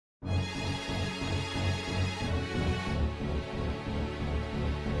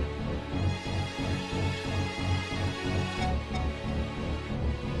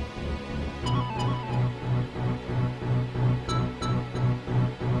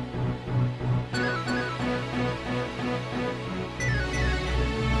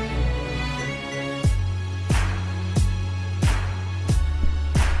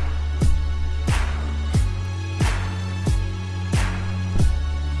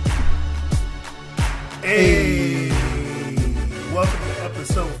Hey, welcome to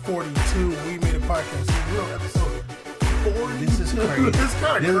episode 42. We made a podcast. Real episode 42. This is crazy. This is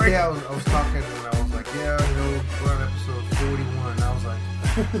kind of The other crazy. day I was talking and I was like, we're on episode 41. I was like,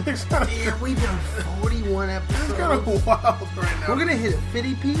 It's kind of, damn, we've done 41 episodes. it's kind of wild right now. We're gonna hit a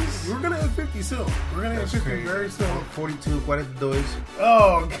 50 piece. We're gonna hit 50 soon. We're gonna hit 50 very soon. 42. $42.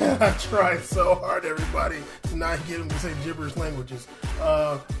 Oh God, I tried so hard, everybody, to not get them to say gibberish languages.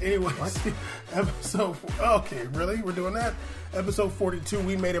 Anyways, episode. Okay, really? We're doing that. Episode 42.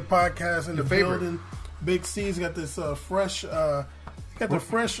 We made a podcast in the building. Big C's got this fresh. Got the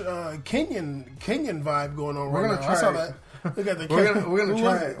fresh Kenyan vibe going on right now. I saw that. We got the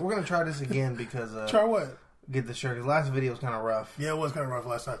We're gonna try this again because try what? Get the shirt. Cause last video was kind of rough. Yeah, it was kind of rough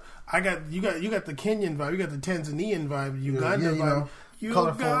last time. You got the Kenyan vibe. You got the Tanzanian vibe. Uganda vibe.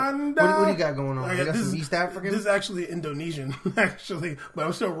 Colorful. Uganda. What do you got going on? You got some East African? This is actually Indonesian, actually, but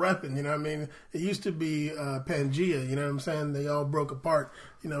I'm still repping. You know what I mean? It used to be Pangea. You know what I'm saying? They all broke apart.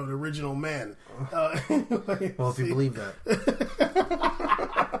 You know, the original man. Anyway, Well, if you believe that.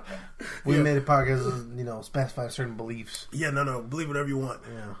 We made a podcast, specify certain beliefs. Yeah, no. Believe whatever you want.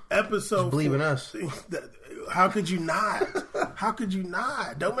 Yeah. Episode. Just believe in us. How could you not? How could you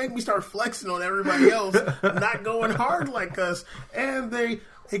not? Don't make me start flexing on everybody else not going hard like us, and they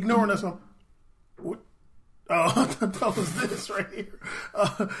ignoring us. What? Oh, I thought that was this right here.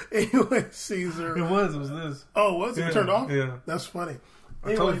 Anyway, Caesar. It was this. Oh, was it? Yeah, You turned off? yeah. That's funny.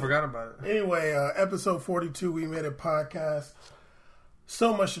 I totally forgot about it. Anyway, episode 42, we made a podcast.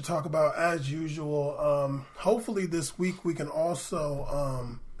 So much to talk about as usual. Hopefully this week we can also,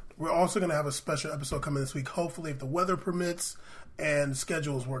 we're also going to have a special episode coming this week. Hopefully if the weather permits and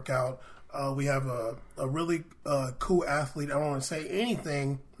schedules work out. We have a really cool athlete. I don't want to say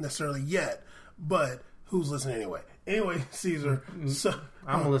anything necessarily yet, but who's listening anyway? Anyway, Caesar. So,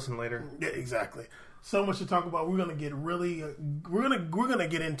 I'm going to listen later. Yeah, exactly. So much to talk about. We're gonna get really, we're gonna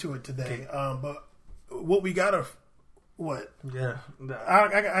get into it today. But what we gotta, what? Yeah,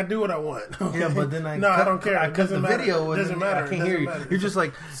 I do what I want. Okay? Yeah, but then I don't care. I cut the video. It doesn't matter. I can't hear you. Matter. You're just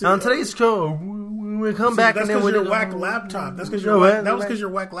like on today's show. We come back that's and then because we your whack laptop. That's because that was because your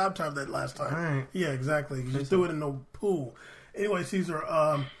whack laptop that last time. Right. Yeah, exactly. You threw it in the pool. Anyway,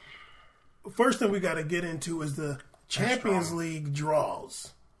 Caesar. First thing we got to get into is the Champions League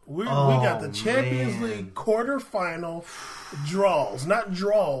draws. We got the Champions League quarterfinal draws. Not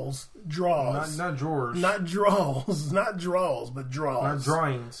draws. Draws. Not drawers. Not draws. Not draws, but draws. Not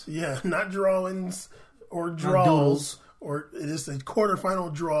drawings. Yeah, not drawings or draws. Or it is the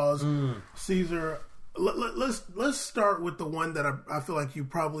quarterfinal draws. Caesar, let's start with the one that I feel like you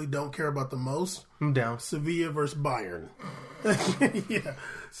probably don't care about the most. I'm down. Sevilla versus Bayern. Yeah.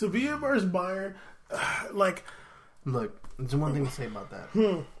 Sevilla versus Bayern. Look, there's one thing to say about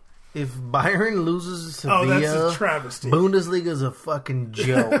that. If Bayern loses to Sevilla, that's a travesty. Bundesliga's a fucking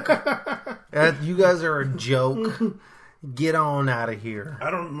joke. You guys are a joke. Get on out of here. I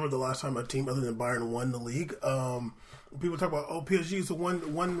don't remember the last time a team other than Bayern won the league. People talk about PSG's the one.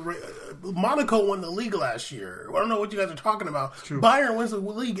 Monaco won the league last year. I don't know what you guys are talking about. Bayern wins the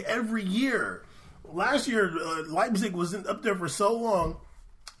league every year. Last year, Leipzig was up there for so long.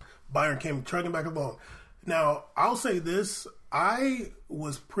 Bayern came trucking back along. Now, I'll say this. I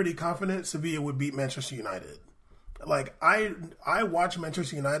was pretty confident Sevilla would beat Manchester United. Like, I watch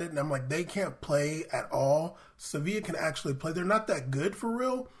Manchester United, and I'm like, they can't play at all. Sevilla can actually play. They're not that good for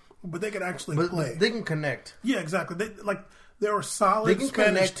real, but they can actually play. They can connect. Yeah, exactly. They're a solid They can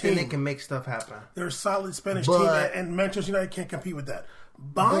Spanish connect team. and they can make stuff happen. They're a solid Spanish team, and Manchester United can't compete with that.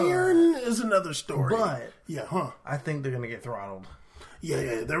 Bayern is another story. But I think they're going to get throttled.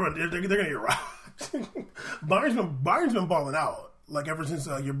 Yeah, they're going to get rocked. Bayern's been balling out like ever since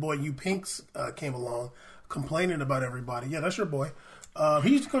your boy U Pinks came along, complaining about everybody. Yeah, that's your boy. He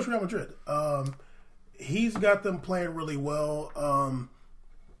used to coach Real Madrid. He's got them playing really well.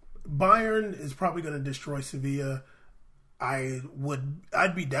 Bayern is probably going to destroy Sevilla. I'd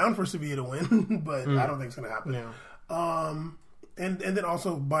be down for Sevilla to win, but I don't think it's going to happen. Yeah. And then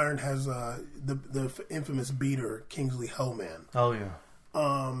also Bayern has the infamous beater Kingsley Coman. Oh yeah.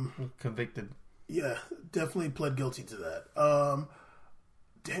 Convicted. Yeah, definitely pled guilty to that.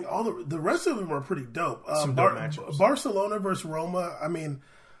 Dang, all the rest of them are pretty dope. Some dope matchups. Barcelona versus Roma. I mean,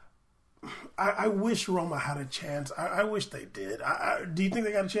 I wish Roma had a chance. I wish they did. Do you think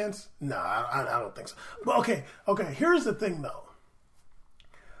they got a chance? No, I don't think so. But okay. Here's the thing, though.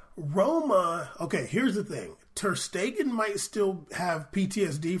 Roma. Okay, here's the thing. Ter Stegen might still have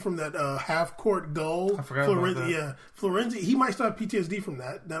PTSD from that half-court goal. I forgot about that. Yeah, Florenzi. He might still have PTSD from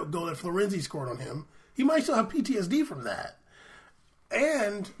that goal that Florenzi scored on him. He might still have PTSD from that.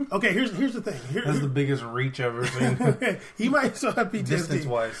 And And okay, here's the thing. That's the biggest reach I've ever seen. He might still have PTSD. Distance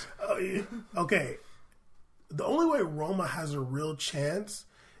wise. Okay. The only way Roma has a real chance,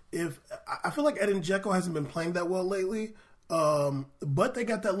 if I feel like Edin Dzeko hasn't been playing that well lately, but they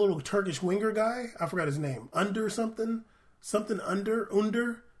got that little Turkish winger guy. I forgot his name. Under.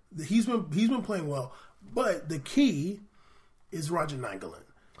 He's been playing well, but the key is Roger Nainggolan.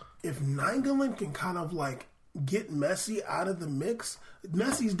 If Nainggolan can kind of like get Messi out of the mix,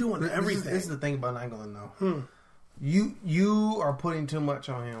 Messi's doing everything. This is the thing about Nainggolan, though. You are putting too much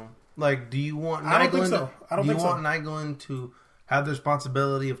on him. Like, do you want Nainggolan? I don't think so. Do you want Nainggolan to have the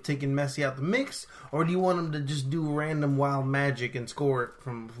responsibility of taking Messi out the mix, or do you want him to just do random wild magic and score it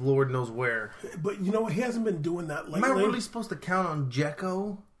from Lord knows where? But you know what? He hasn't been doing that lately. Am I really supposed to count on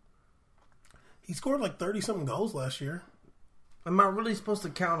Dzeko? He scored like 30-something goals last year. Am I really supposed to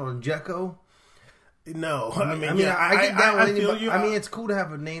count on Dzeko? No. I get that. I feel you. I mean, it's cool to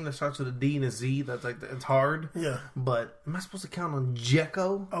have a name that starts with a D and a Z. That's like, it's hard. Yeah. But am I supposed to count on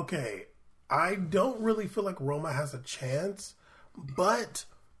Dzeko? Okay. I don't really feel like Roma has a chance, but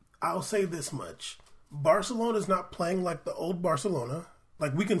I'll say this much. Barcelona's not playing like the old Barcelona.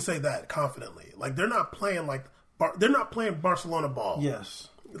 Like, we can say that confidently. Like, they're not playing like... they're not playing Barcelona ball. Yes.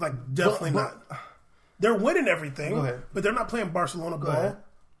 Like, definitely not. They're winning everything, Go ahead. but they're not playing Barcelona Go ball. ahead.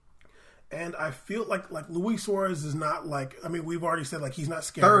 And I feel like Luis Suarez is not like... I mean, we've already said like he's not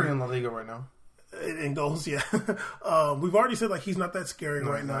scary. Third in La Liga right now. In goals, yeah. We've already said like he's not that scary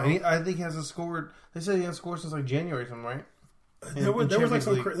right now. I think he hasn't scored... They said he hasn't scored since like January or something, right? There was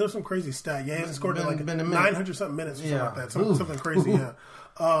like there was some crazy stat. Yeah, he hasn't scored in like 900 something minutes or something like that. Something crazy.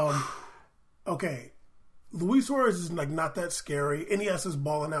 Yeah. Okay. Luis Suarez is like not that scary. Iniesta is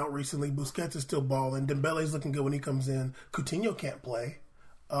balling out recently. Busquets is still balling. Dembele's looking good when he comes in. Coutinho can't play.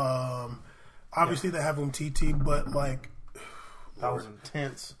 Obviously they have Umtiti, but like that was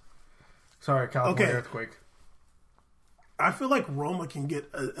intense. Sorry, California earthquake. I feel like Roma can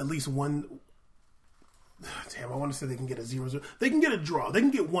get at least one. Damn, I want to say they can get a 0-0. They can get a draw. They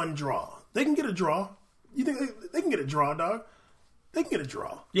can get one draw. They can get a draw. You think they can get a draw, dog? They can get a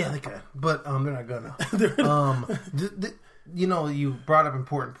draw. Yeah, they can. But they're not gonna. You know, you brought up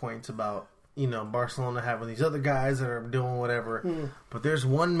important points about, you know, Barcelona having these other guys that are doing whatever. But there's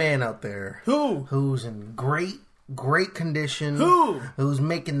one man out there who's in great condition. Who's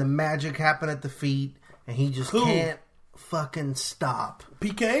making the magic happen at the feet, and he just can't fucking stop.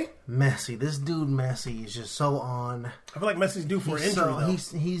 PK? Messi. This dude Messi is just so on. I feel like Messi's due for injury, though.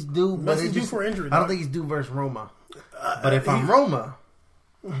 He's due. Messi's due for injury. I don't think he's due versus Roma. But if I'm Roma...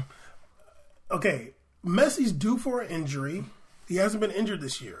 Okay, Messi's due for an injury. He hasn't been injured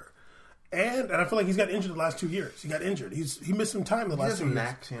this year. And I feel like he's got injured the last 2 years. He got injured. He missed some time the last 2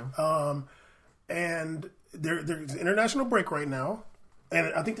 years. And there's an international break right now.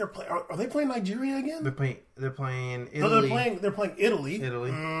 And I think they're playing. Are they playing Nigeria again? They're playing Italy. No, they're playing Italy.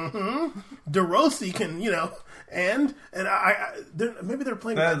 Mm-hmm. De Rossi can, you know, and maybe they're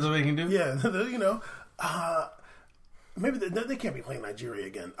playing. That's what they can do. Yeah, you know, maybe they can't be playing Nigeria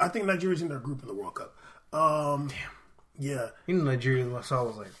again. I think Nigeria's in their group in the World Cup. Damn. Yeah. You know, Nigeria. So I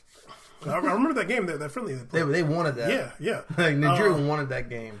was like, I remember that game. That friendly. They wanted that. Yeah. Like Nigeria wanted that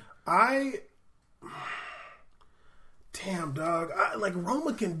game. Damn, dog. Like,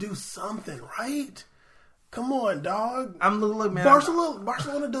 Roma can do something, right? Come on, dog. I'm looking, man.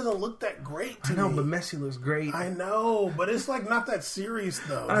 Barcelona doesn't look that great to me. I know, but Messi looks great. I know, but it's like not that serious,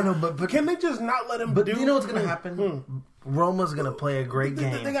 though. I know, but can they just not let him do? But you know what's going to happen? Roma's going to play a great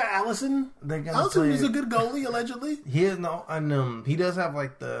game. They got Alisson. Alisson is a good goalie, allegedly. He is and he does have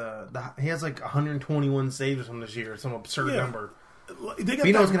like he has like 121 saves or something this year, some absurd number.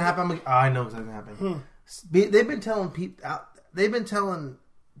 You know what's going to happen? I know what's going to happen. They've been telling people.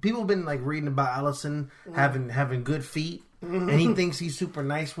 People have been like reading about Alisson having good feet, and he thinks he's super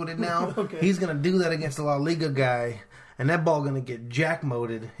nice with it now. Okay. He's gonna do that against a La Liga guy, and that ball gonna get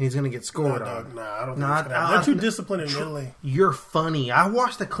jack-moded. He's gonna get scored on. I don't think they're too disciplined in Italy. You're funny. I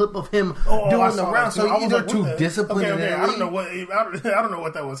watched a clip of him doing the round. So they're too disciplined in Italy. I don't know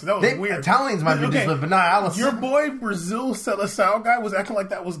what that was. That was weird. Italians might be disciplined, but not Alisson. Your boy Brazil Seleção guy was acting like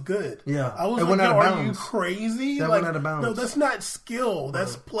that was good. Yeah, I was like, are you crazy? That went out of bounds. No, that's not skill.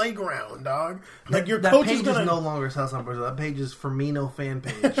 That's playground, dog. Like that page is no longer Seleção Brazil. That page is Firmino fan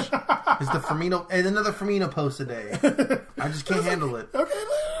page. It's the Firmino and another Firmino post today. I just can't handle it. Okay,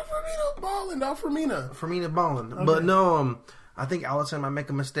 Firmino balling, not Firmino balling. Okay. But no, I think Alisson might make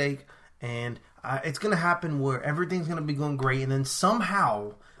a mistake, and it's going to happen where everything's going to be going great, and then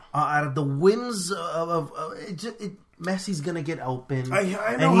somehow, out of the whims of Messi's gonna get open, I know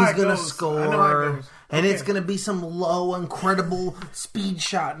and he's how gonna goes. score, and Okay. it's gonna be some low, incredible speed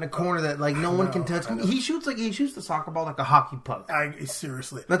shot in the corner that like no one can touch. He shoots the soccer ball like a hockey puck.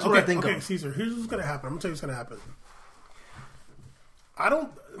 Seriously, That's what I think. Okay, of. Caesar. Here's what's gonna happen. I'm gonna tell you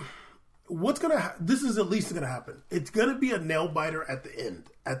what's gonna happen. This is at least gonna happen. It's gonna be a nail biter at the end.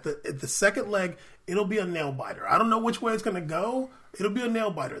 At the second leg, it'll be a nail biter. I don't know which way it's gonna go. It'll be a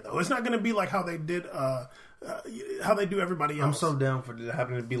nail biter though. It's not gonna be like how they did. How they do everybody else. I'm so down for it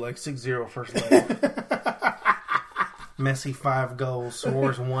having to be like 6-0 first leg. Messi 5 goals,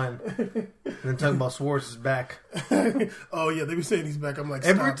 Suarez 1. And then talking about Suarez is back. Oh yeah, they be saying he's back. I'm like,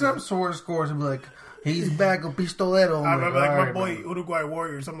 every time Suarez scores, I'm like, he's back, a pistolero. I'm like all my right, boy man. Uruguay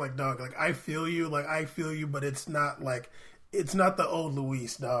Warriors. I'm like, dog, like I feel you, but it's not the old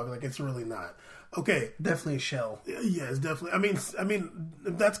Luis, dog. Like it's really not. Okay, Definitely a shell. yeah, it's definitely. I mean,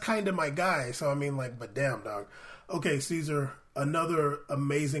 that's kind of my guy. So I mean, like, but damn, dog. Okay, Caesar, another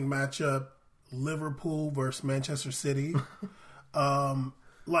amazing matchup: Liverpool versus Manchester City. Not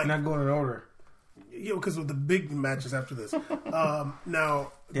going in order. Because of the big matches after this.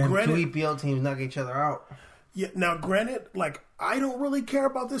 Now, Damn, granted, 2 EPL teams knock each other out. yeah. Now, granted, like I don't really care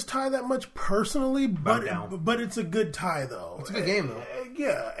about this tie that much personally, but it's a good tie though. It's a good game though.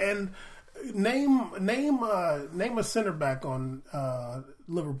 Yeah, and name a center back on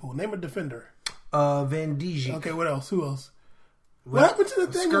Liverpool. Name a defender. Van Dijk. Okay, what else? Who else? What happened to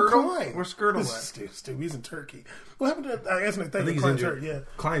the thing with Klein? Where's Skirtle at? Steve, he's in Turkey. What happened to? I guess I think he's Klein's injured. hurt. Yeah,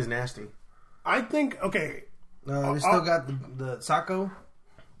 Klein's nasty. I think. Okay. They still got the Sacco.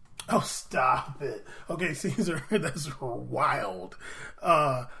 Oh, stop it. Okay, Caesar, that's wild.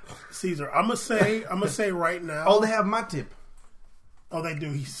 Caesar, I'm gonna say right now. Oh, they have Matip. Oh, they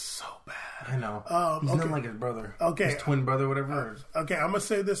do. He's so bad. I know. He's nothing like his brother. Okay. His twin brother, whatever. Okay, I'm gonna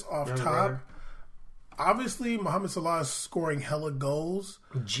say this off top. Brother. Obviously, Mohamed Salah is scoring hella goals.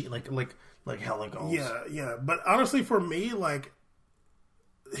 Like hella goals. Yeah. But honestly, for me, like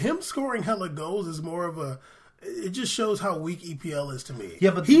him scoring hella goals is more of a. It just shows how weak EPL is to me.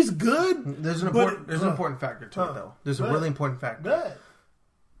 Yeah, but he's good. There's an important factor to it, though. There's a really important factor.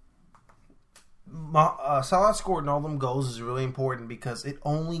 Salah scored all them goals is really important because it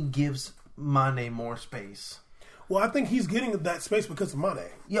only gives Mane more space. Well, I think he's getting that space because of Mane.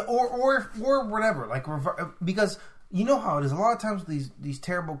 Yeah, or whatever. Like because you know how it is. A lot of times these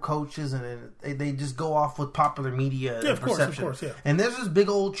terrible coaches and they just go off with popular media and perception. Of course, yeah. And there's this big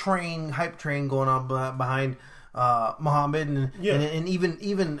old hype train going on behind Mohamed and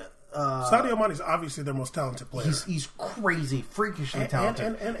even. Sadio Mane is obviously their most talented player. He's crazy, freakishly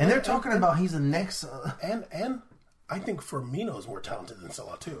talented, and they're talking about he's the next. And I think Firmino is more talented than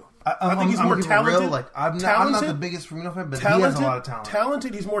Salah too. I think he's more talented. I'm not the biggest Firmino fan, but he has a lot of talent.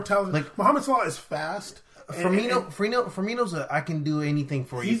 Talented, he's more talented. Like Mohamed Salah is fast. Firmino's I can do anything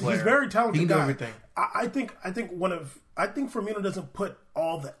for you. He's very talented. He can guy. do everything. I think Firmino doesn't put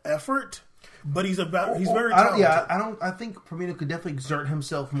all the effort. But he's very talented. I think Firmino could definitely exert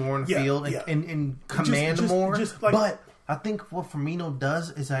himself more in the field and command more. But I think what Firmino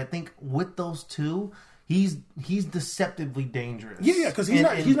does is I think with those two, he's deceptively dangerous. Yeah, because he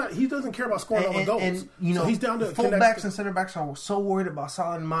doesn't care about scoring all the goals. And you know, so he's down to fullbacks and center backs are so worried about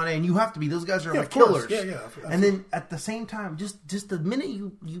Salah and Mane, and you have to be. Those guys are like killers. killers. Yeah. And then at the same time, just the minute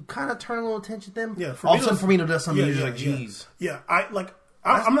you kind of turn a little attention to them, all of a sudden Firmino does something. You're like, geez. Yeah,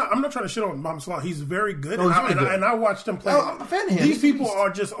 I'm not trying to shit on Mohamed Salah. He's very good, he's really good. And I watched him play. I'm a fan of him. These people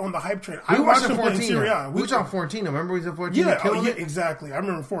are just on the hype train. We I watched him play in Fiorentina. Serie A. We watched on Fiorentina. Remember he's at Fiorentina? Yeah, exactly. I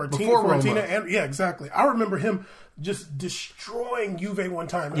remember Fiorentina, and exactly. I remember him just destroying Juve one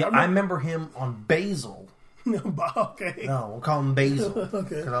time. Yeah, I remember him on Basil. Okay. No, we'll call him Basil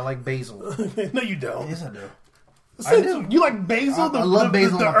because I like basil. No, you don't. Yes, I do. I do. You like basil? I love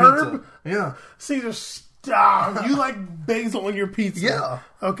basil the on herb? pizza. Yeah. Caesar, stop. You like basil on your pizza? Yeah.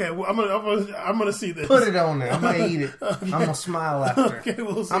 Okay. Well, I'm gonna see this. Put it on there. I'm gonna eat it. I'm gonna smile after. Okay,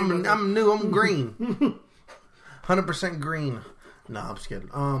 we'll see. I'm new. I'm green. 100% green. No, I'm just kidding.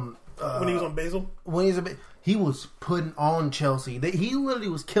 When he was on basil, he was putting on Chelsea. He literally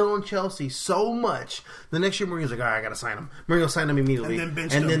was killing Chelsea so much. The next year, Mourinho's like, all right, I gotta sign him. Mourinho signed him immediately, and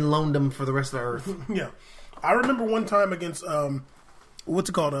then loaned him for the rest of the earth. Yeah, I remember one time against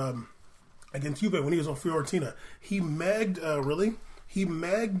against Juve when he was on Fiorentina. He megged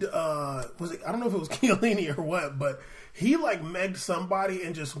was it? I don't know if it was Chiellini or what, but he megged somebody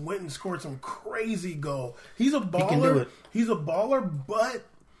and just went and scored some crazy goal. He's a baller. He can do it. He's a baller, but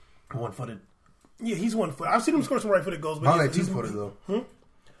one-footed. Yeah, he's 1 foot. I've seen him score some right-footed goals. But he's two-footed though.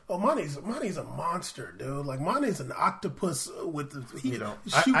 Oh, Mane's a monster, dude. Like Mane's an octopus with the.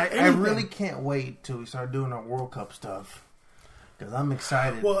 I really can't wait till we start doing our World Cup stuff. Because I'm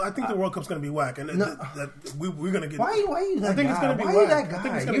excited. Well, I think the World Cup's going to be whack, and we're going to get. Why are you that guy? I think it's going to be whack. Why are you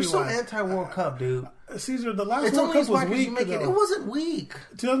that guy? You're so anti-World Cup, dude. Caesar, the last World Cup was weak. It wasn't weak.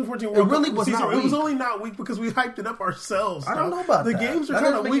 2014 World Cup. It really was not weak. It was only not weak because we hyped it up ourselves. I don't know about that. The games are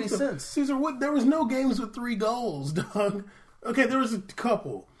kind of weak. Sense. Caesar, there was no games with 3 goals, dog. Okay, there was a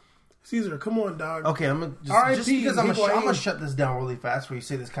couple. Caesar, come on, dog. Okay, I'm just because I'm gonna shut this down really fast where you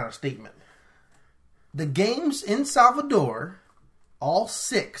say this kind of statement. The games in Salvador, all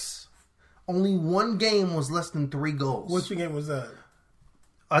 6, only 1 game was less than 3 goals. Which game was that?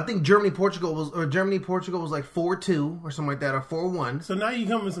 I think Germany-Portugal was like 4-2 or something like that, or 4-1. So now you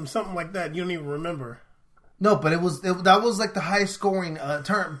come with something like that, you don't even remember. No, but that was like the highest scoring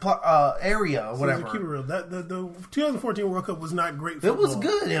area or whatever. Keep it real. The 2014 World Cup was not great football. It was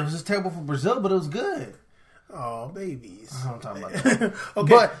good. It was just terrible for Brazil, but it was good. Oh, babies. I don't talk about that.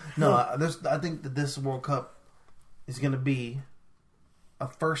 Okay. But no, I think that this World Cup is going to be a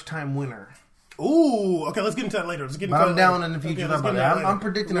first-time winner. Ooh, okay, let's get into that later. I'm down in the future about that. I'm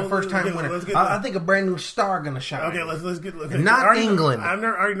predicting a first-time winner. I think a brand new star going to shine. Okay, let's get. Okay. Not England. I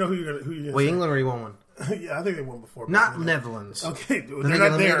already know who you're going to. Wait, England already won one. Yeah, I think they won before. Not Netherlands. Okay, they're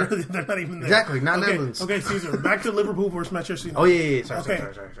not there. They're not even there. Exactly, not Netherlands. Okay, Caesar, back to Liverpool versus Manchester United. Oh, yeah.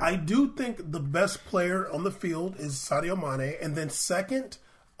 Sorry. I do think the best player on the field is Sadio Mane, and then second,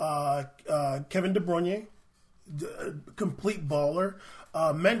 Kevin De Bruyne, complete baller.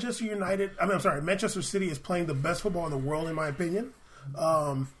 Manchester City is playing the best football in the world, in my opinion.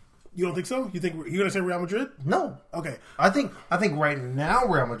 You don't think so? You think you're going to say Real Madrid? No. Okay. I think right now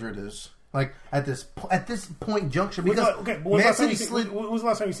Real Madrid is. Like at this point juncture, because when was the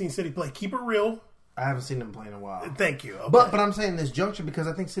last time you seen City play? Keep it real. I haven't seen them play in a while. Thank you. Okay. But I'm saying this juncture because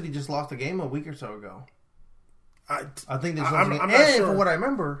I think City just lost a game a week or so ago. I think there's I'm not sure. From what I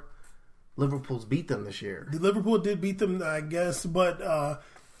remember, Liverpool's beat them this year. Liverpool did beat them, I guess, but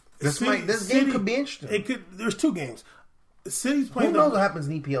this game could be interesting. There's 2 games. City's playing. Who knows what happens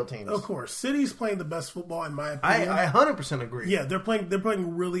in EPL teams? Of course, City's playing the best football in my opinion. I 100% agree. Yeah, they're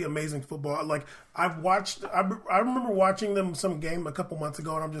playing really amazing football. Like I remember watching them some game a couple months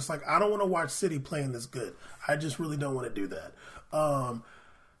ago, and I'm just like, I don't want to watch City playing this good. I just really don't want to do that.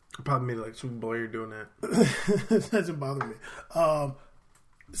 Probably made like Super Bowl. You're doing that. It doesn't bother me.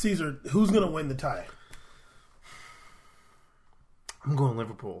 Caesar, who's going to win the tie? I'm going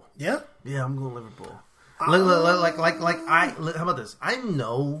Liverpool. Yeah, I'm going Liverpool. How about this? I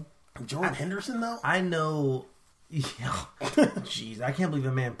know Jordan Henderson though. I know. Yeah. Jeez, I can't believe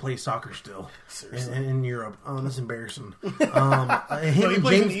a man plays soccer still in Europe. Oh, that's embarrassing. Him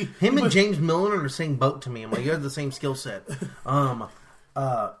and James Milner are the same boat to me. I'm like, you have the same skill set. I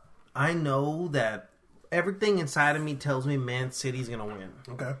know that everything inside of me tells me Man City's gonna win.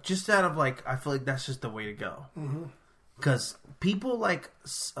 Okay, just out of I feel like that's just the way to go. Because people like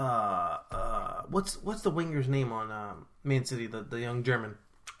what's the winger's name on Man City, the young German?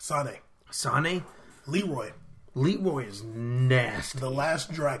 Sane? Leroy is nasty. The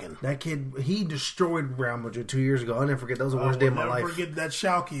last dragon. That kid, he destroyed Real Madrid 2 years ago. I'll never forget. That was the worst day of my life. I'll never forget that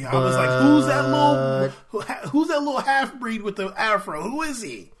Schalke. I was like, who's that little half-breed with the afro? Who is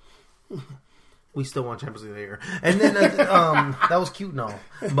he? We still won Champions League that year. And then that was cute and all.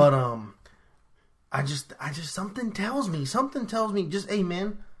 But I just something tells me, just, hey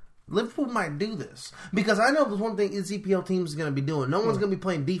man, Liverpool might do this. Because I know there's one thing this EPL team is going to be doing. No one's going to be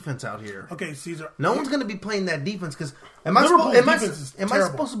playing defense out here. Okay, Caesar. No one's going to be playing that defense because am I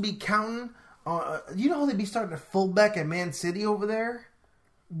supposed to be counting? You know how they be starting a fullback at Man City over there?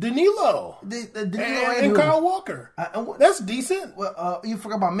 Danilo. Danilo and Kyle Walker. That's decent. Well, you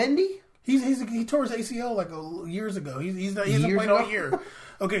forgot about Mendy? He tore his ACL like years ago. He hasn't played all year.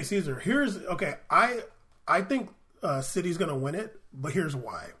 Okay, Caesar. I think City's going to win it, but here's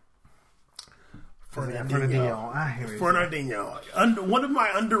why. Fernandinho. One of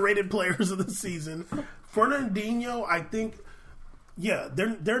my underrated players of the season. Fernandinho, I think, yeah,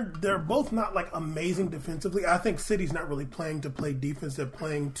 they're both not like amazing defensively. I think City's not really playing to play defense. They're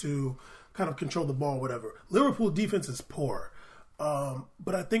playing to kind of control the ball, whatever. Liverpool defense is poor.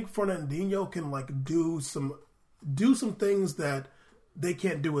 But I think Fernandinho can like do some things that they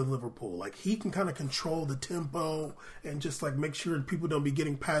can't do with Liverpool. Like he can kind of control the tempo and just like make sure people don't be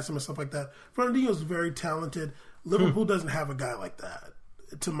getting past him and stuff like that. Fernandinho is very talented. Liverpool doesn't have a guy like that,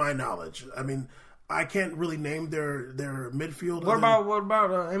 to my knowledge. I mean, I can't really name their midfield. What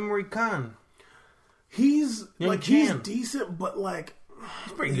about Emery Khan? He's decent, but like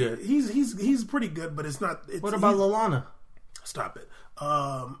he's pretty good. He's pretty good, but it's not. What about Lallana? Stop it.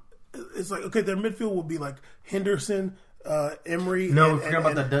 it's like, okay, their midfield will be like Henderson, Emery. No, we forgot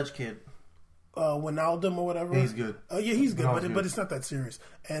about that Dutch kid. Wijnaldum or whatever. He's good. Yeah, he's good, but it's not that serious.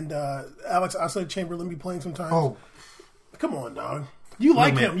 And Alex Oxlade-Chamberlain be playing sometimes. Oh, come on, dog. You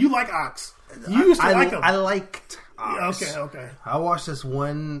like him. You like Ox. You used to like him. I liked Ox. Okay. I watched this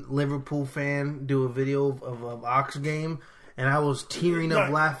one Liverpool fan do a video of an Ox game, and I was tearing up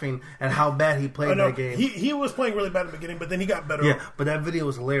laughing at how bad he played that game. He was playing really bad in the beginning, but then he got better. Yeah, but that video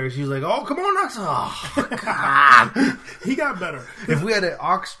was hilarious. He was like, "Oh, come on, Ox!" Oh, God. He got better. If we had an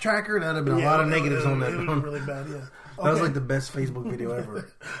Ox tracker, that'd have been a lot of negatives on that. It was really bad. Yeah, that was like the best Facebook video ever.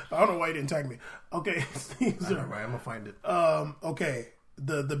 I don't know why you didn't tag me. Okay, Caesar. Right, I'm gonna find it. Okay.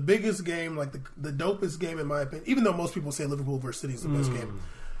 The biggest game, like the dopest game in my opinion, even though most people say Liverpool versus City is the best game.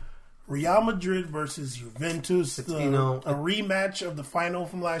 Real Madrid versus Juventus, a rematch of the final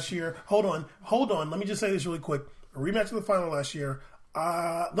from last year. Hold on. Let me just say this really quick. A rematch of the final last year.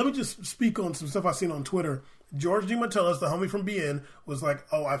 Let me just speak on some stuff I've seen on Twitter. George Di Mattelis, the homie from BN, was like,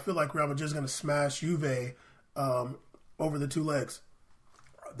 "Oh, I feel like Real Madrid is going to smash Juve over the two legs."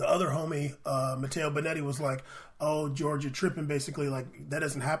 The other homie, Matteo Bonetti, was like, "Oh, George, you're tripping. Basically, like that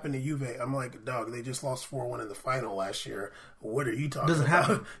doesn't happen to Juve." I'm like, "Dog, they just lost 4-1 in the final last year. What are you talking about?" Doesn't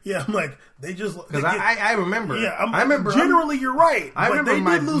happen. Yeah, I'm like, they just because I remember. Yeah, I remember. Generally, you're right. I remember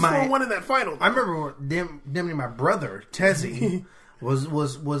they did lose 4-1 in that final. I remember my brother Tezzy was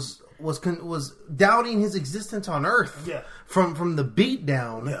doubting his existence on Earth. Yeah. From the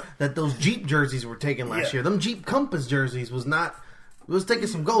beatdown that those Jeep jerseys were taking last year. Them Jeep Compass jerseys was taking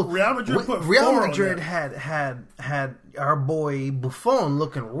some gold. Real Madrid had our boy Buffon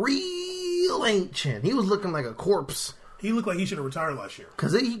looking real ancient. He was looking like a corpse. He looked like he should have retired last year.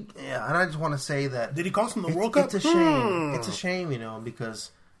 And I just want to say that did he cost him the World Cup? It's a shame. It's a shame,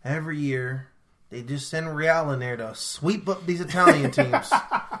 because every year they just send Real in there to sweep up these Italian teams.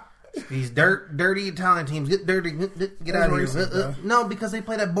 These dirty Italian teams. Get dirty. Get out of here. No, because they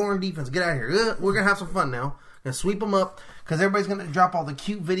play that boring defense. Get out of here. We're going to have some fun now. Gonna sweep them up because everybody's going to drop all the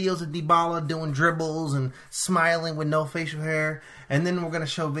cute videos of Dybala doing dribbles and smiling with no facial hair. And then we're going to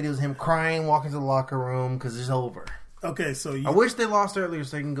show videos of him crying, walking to the locker room because it's over. Okay, so I wish they lost earlier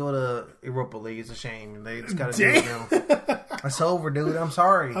so they can go to Europa League. It's a shame. They just got to do it now. It's over, dude. I'm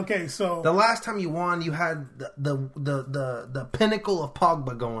sorry. Okay, so the last time you won, you had the pinnacle of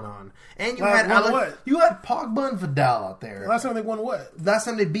Pogba going on, and you had Pogba and Vidal out there. Last time they won what? Last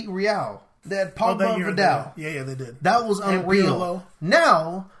time they beat Real. They had Pogba and Vidal. Yeah, they did. That was unreal.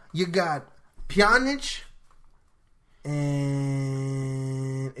 Now you got Pjanic.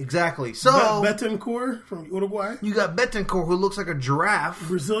 And exactly. So Betancourt from Uruguay. You got Betancourt, who looks like a giraffe.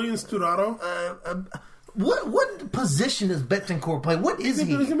 Brazilian Sturaro. What position does Betancourt play? What is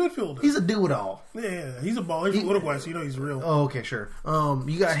he? He's a midfielder. He's a do-it-all. Yeah, he's a baller. He's from Uruguay, so you know he's real. Oh, okay, sure.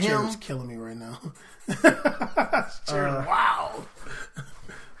 You got him. Chair's killing me right now. Wow.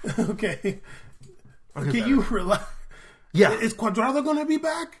 Okay. Can you relax? Yeah. Is Cuadrado going to be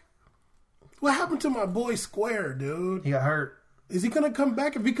back? What happened to my boy Square, dude? He got hurt. Is he going to come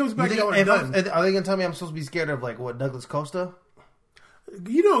back? If he comes back, y'all are done. Are they going to tell me I'm supposed to be scared of, Douglas Costa?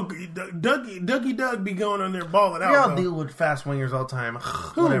 You know, Dougie Doug be going on there balling out. Y'all deal with fast wingers all the time.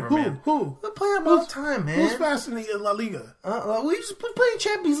 Whatever, man. Who? We play them all the time, man. Who's fast in the La Liga? We used to play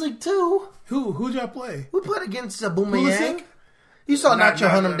Champions League, too. Who'd y'all play? We played against Aubameyang. You saw Nacho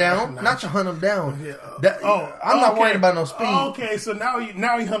hunt him down. Nacho hunt him down. Yeah. I'm not worried about no speed. Okay, so now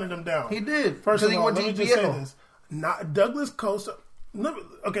he hunted him down. He did. First of all, let me just say this. Douglas Costa. Let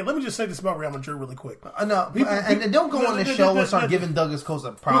me just say this about Real Madrid really quick. No, and don't go on this show and start giving Douglas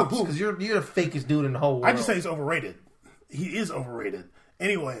Costa props because you're the fakest dude in the whole world. I just say he's overrated. He is overrated.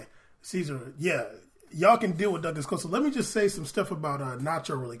 Anyway, Caesar, y'all can deal with Douglas Costa. Let me just say some stuff about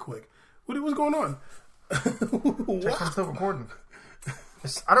Nacho really quick. What's going on? Check, I'm still recording.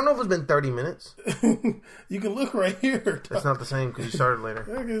 I don't know if it's been 30 minutes. You can look right here. It's not the same because you started later.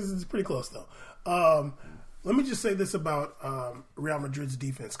 It's pretty close, though. Let me just say this about Real Madrid's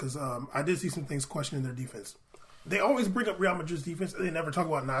defense, because I did see some things questioning their defense. They always bring up Real Madrid's defense. They never talk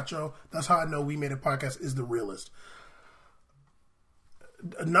about Nacho. That's how I know We Made a Podcast is the realist.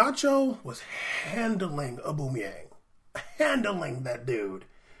 Nacho was handling Aubameyang. Handling that dude.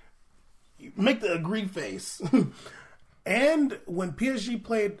 Make the agreed face. And when PSG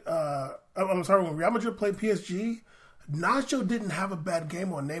played, when Real Madrid played PSG, Nacho didn't have a bad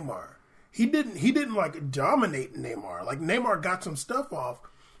game on Neymar. He didn't dominate Neymar. Neymar got some stuff off,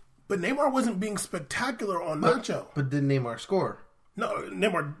 but Neymar wasn't being spectacular on Nacho. But did Neymar score? No,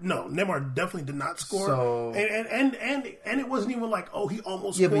 Neymar definitely did not score. So and it wasn't even he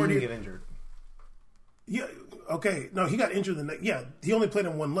almost scored. But he didn't get injured. Yeah. Okay, no, he got injured the next. Yeah, he only played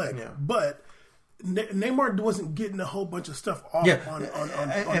in one leg. Yeah. But Neymar wasn't getting a whole bunch of stuff off on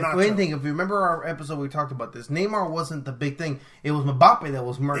Nacho. Anything, if you remember our episode, we talked about this. Neymar wasn't the big thing. It was Mbappe that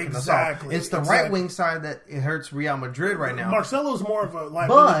was murking us off. It's the right wing side that it hurts Real Madrid right now. Marcelo's more of a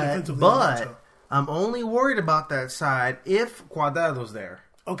liability defensively. But I'm only worried about that side if Cuadrado's there.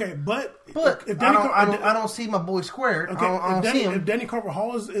 Okay, but if Danny I don't see my boy squared. Okay, I don't see him. If Danny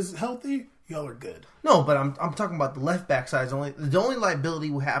Carvajal is healthy, y'all are good. No, but I'm talking about the left back side. The only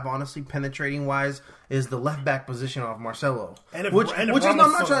liability we have, honestly, penetrating wise, is the left back position of Marcelo. I'm not trying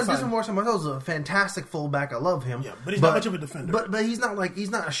to diss Marcelo. Marcelo's a fantastic fullback. I love him. Yeah, but he's not much of a defender. But he's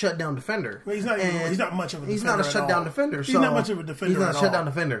not a shutdown defender. He's not much of a defender. He's not a shutdown defender. He's not much of a defender. He's not a shutdown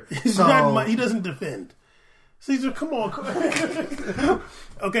defender. He doesn't defend. Caesar, come on.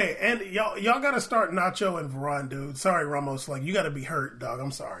 Okay, and y'all got to start Nacho and Varane, dude. Sorry, Ramos. Like, you got to be hurt, dog. I'm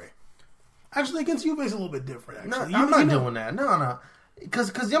sorry. Actually, against Juve is a little bit different, actually. No, I'm not doing that. No.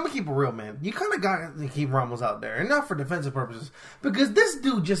 Because I'm going to keep it real, man. You kind of got to keep Ramos out there. And not for defensive purposes. Because this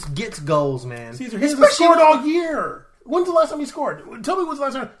dude just gets goals, man. Caesar, he hasn't scored all year. When's the last time he scored? Tell me when's the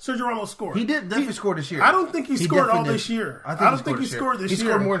last time Sergio Ramos scored. He definitely scored this year. I don't think he scored all this year. I don't think he scored this year. He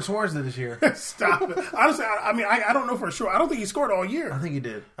scored more than Suarez did this year. Stop it. Honestly, I don't know for sure. I don't think he scored all year. I think he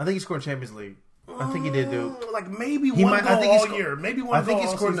did. I think he scored Champions League. I think he did, dude. Like maybe one goal all year. Maybe one goal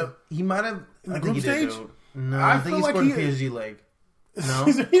all season. He might have. In the group stage? No, I think he scored the PSG leg. No?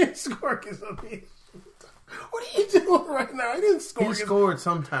 He didn't score against the PSG. What are you doing right now? He didn't score. He scored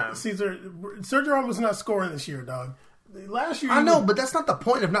sometime. Caesar, Sergio Ramos not scoring this year, dog. Last year, I know, but that's not the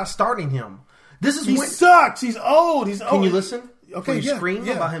point of not starting him. He sucks. He's old. Can you listen? Okay, you scream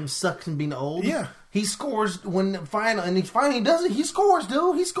about him sucks and being old. Yeah, he scores when finally does it. He scores,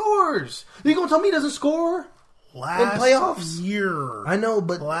 dude. He scores. You gonna tell me he doesn't score in playoffs? Year, I know,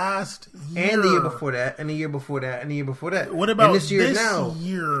 but last year and the year before that, and the year before that, and the year before that. What about and this year? He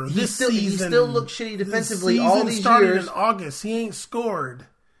still looks shitty defensively. All these years in August, he ain't scored.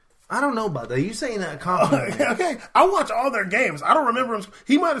 I don't know about that. You saying that confidently? Okay, I watch all their games. I don't remember him.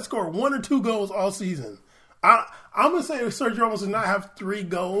 He might have scored 1 or 2 goals all season. I'm gonna say Sergio Ramos does not have 3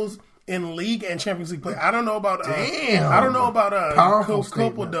 goals in league and Champions League play. I don't know about. Damn. I don't know about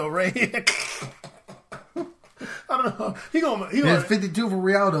Copa del Rey. I don't know. He gonna 52 for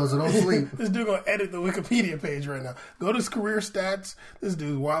Rialdo, so don't sleep. This dude gonna edit the Wikipedia page right now. Go to his career stats. This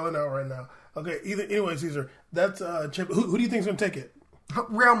dude's wilding out right now. Okay. Anyway, Caesar, that's who do you think's gonna take it?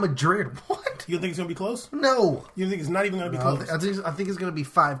 Real Madrid. What? You think it's gonna be close? No. You think it's not even gonna be close? I think it's gonna be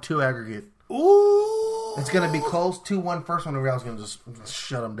 5-2 aggregate. Ooh. It's gonna be close. 2-1 first one. The Real's gonna just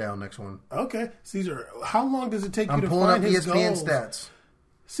shut them down next one. Okay, Caesar. How long does it take you to find his goals? I'm pulling up ESPN stats.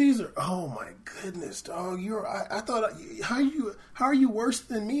 Caesar, oh my goodness, dog! I thought how are you worse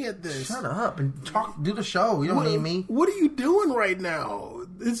than me at this? Shut up and do the show. You don't need me. What are you doing right now?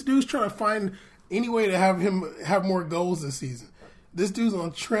 This dude's trying to find any way to have him have more goals this season. This dude's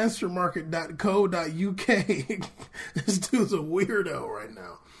on transfermarket.co.uk. This dude's a weirdo right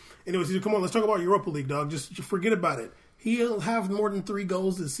now. Anyways, come on, let's talk about Europa League, dog. Just forget about it. He'll have more than 3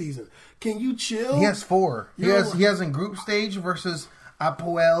 goals this season. Can you chill? He has 4. He has in group stage versus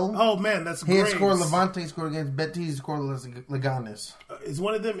Apoel. Oh man, that's great. He had scored Levante. He scored against Betis. He scored Leganes. Is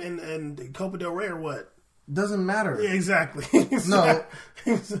one of them in Copa del Rey or what? Doesn't matter. Yeah, exactly.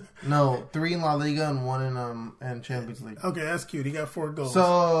 No, 3 in La Liga and 1 in Champions League. Okay, that's cute. He got 4 goals.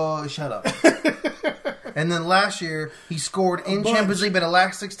 So shut up. And then last year he scored in Champions League, but the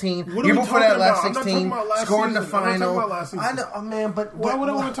last 16. Year before that, last 16 scored in the final. I know, man, but why would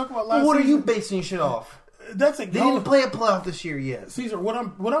I want to talk about last season? What are you basing your shit off? They didn't play a playoff this year yet. Caesar, what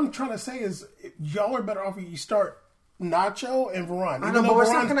I'm trying to say is y'all are better off if you start Nacho and Varane. I know, but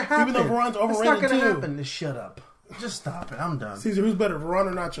it's not going to happen. Even though Varane's overrated too. It's not going to happen. Just shut up. Just stop it. I'm done. Caesar, who's better,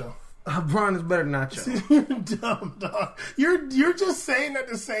 Varane or Nacho? Varane is better than Nacho. Caesar, you're dumb, dog. You're just saying that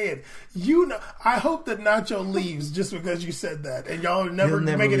to say it. You know, I hope that Nacho leaves just because you said that, and y'all are never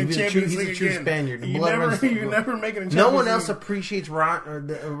making a Champions League again. He's a true Spaniard. You're never making a Champions League. No one else appreciates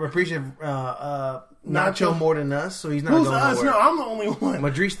Nacho more than us, so he's not going nowhere. Us? No, I'm the only one.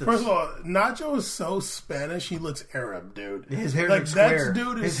 Madristas. First of all, Nacho is so Spanish, he looks Arab, dude. His hair is square. That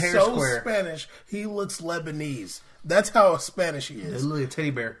dude is so Spanish, he looks Lebanese. That's how Spanish he is. He looks like a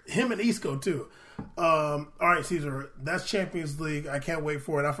teddy bear. Him and Isco, too. All right, Caesar, that's Champions League. I can't wait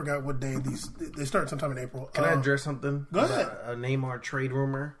for it. I forgot what day they start sometime in April. Can I address something? Go ahead. A Neymar trade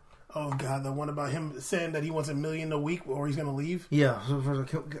rumor. Oh God, the one about him saying that he wants $1 million a week or he's going to leave. Yeah,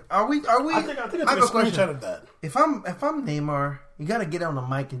 are we? I think I took a screenshot of that. If I'm Neymar, you got to get on the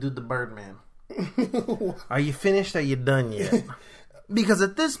mic and do the Birdman. Are you finished? Are you done yet? Because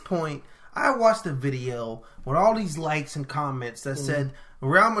at this point, I watched a video with all these likes and comments that said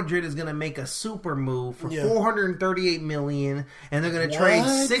Real Madrid is going to make a super move for $438 million, and they're going to trade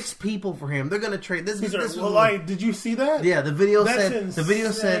 6 people for him. They're going to trade this. Did you see that? Yeah, the video said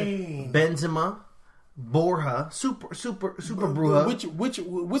Benzema, Borja, Super Bruja,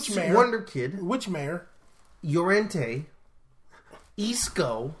 which mayor? Wonder Kid, which mayor? Llorente,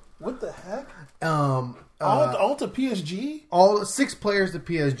 Isco. What the heck? All to PSG? All 6 players to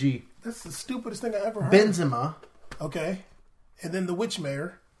PSG. That's the stupidest thing I ever heard. Benzema. Okay. And then the witch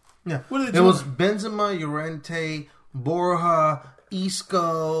mayor. Yeah. What did it was Benzema, Llorente, Borja,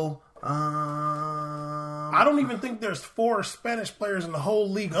 Isco. I don't even think there's 4 Spanish players in the whole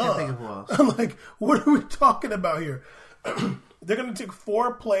league. I can't think of who else. I'm like, what are we talking about here? They're going to take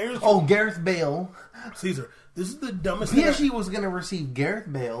 4 players. Oh, Gareth Bale. Caesar, this is the dumbest thing. PSG was going to receive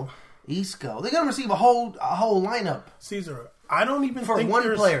Gareth Bale, Isco. They're going to receive a whole lineup. Caesar, I don't even think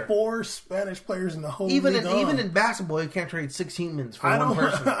there's 4 Spanish players in the whole league. Even in basketball, you can't trade 16 minutes for one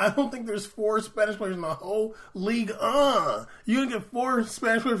person. I don't think there's 4 Spanish players in the whole league. You can get 4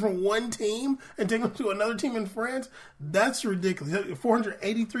 Spanish players from one team and take them to another team in France? That's ridiculous.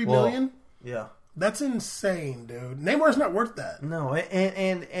 $483 million? Yeah. That's insane, dude. Neymar's not worth that. No,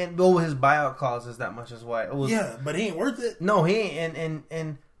 and his buyout clause is that much as why. Yeah, but he ain't worth it. No, he ain't.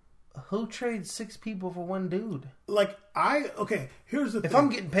 And who trades 6 people for one dude? Here's the thing. If I'm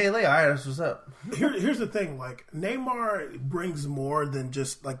getting Pele, all right, that's what's up. Here's the thing. Like, Neymar brings more than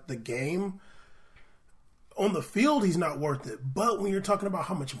just, like, the game. On the field, he's not worth it. But when you're talking about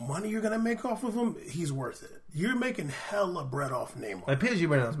how much money you're going to make off of him, he's worth it. You're making hella bread off Neymar. Like, PSG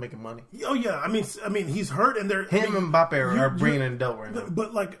right now is making money. Oh, yeah. I mean, he's hurt, and they're... Him and Mbappe are bringing in dough right now.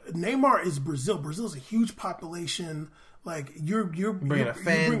 But, like, Neymar is Brazil. Brazil's a huge population. Like, you're bringing a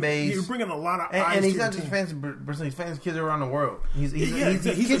fan base. You're bringing a lot of eyes and he's to not your just team. fans in Brazil. He's fans kids around the world. He's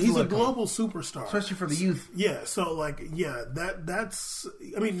a global superstar, especially for the youth. Yeah, so that's.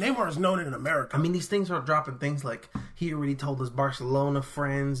 I mean, Neymar is known in America. I mean, these things are dropping things like he already told his Barcelona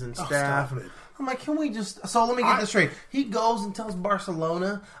friends and staff. I'm like, can we just... So let me get this straight. He goes and tells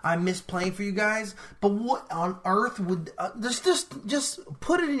Barcelona, I miss playing for you guys. But what on earth would... just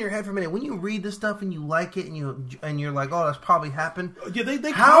put it in your head for a minute. When you read this stuff and you like it and you're like, oh, that's probably happened. Yeah,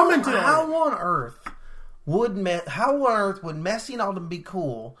 they commented on it. How on earth would Messi and all them be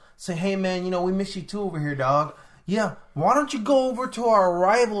cool? Say, hey, man, we miss you too over here, dog. Yeah, why don't you go over to our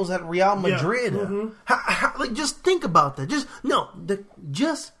rivals at Real Madrid? Yeah. Mm-hmm. Just think about that.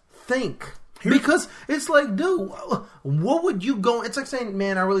 Just think. Because it's like, dude, what would you go... It's like saying,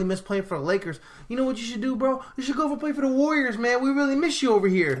 man, I really miss playing for the Lakers. You know what you should do, bro? You should go over play for the Warriors, man. We really miss you over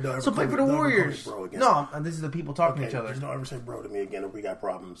here. So play for the Warriors. No, this is the people talking to each other. Just don't ever say bro to me again if we got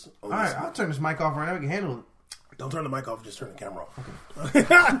problems. All right, I'll turn this mic off right now. We can handle it. Don't turn the mic off. Just turn the camera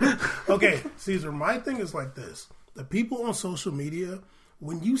off. Okay, Caesar, my thing is like this. The people on social media,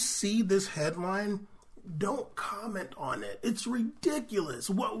 when you see this headline... Don't comment on it. It's ridiculous.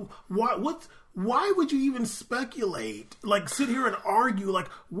 Why would you even speculate? Like, sit here and argue. Like,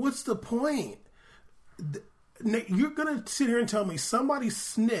 what's the point? You're going to sit here and tell me somebody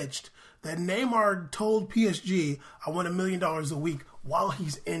snitched that Neymar told PSG, I want $1 million a week while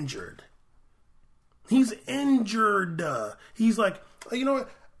he's injured. He's injured. He's like, you know what?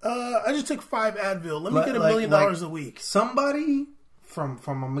 I just took 5 Advil. Let me get $1 million a week. Somebody from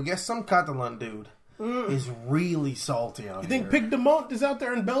I'm going to guess some Catalan dude. Is really salty out here. You think Pig de Mont is out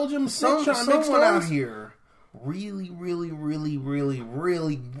there in Belgium? Someone out here really, really, really, really,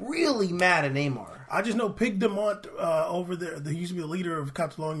 really, really mad at Neymar. I just know Pig de Mont over there, he used to be the leader of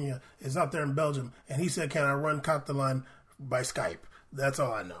Catalonia, is out there in Belgium. And he said, can I run Catalan by Skype? That's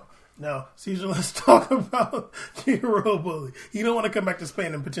all I know. Now, Caesar, let's talk about the Europa League. You don't want to come back to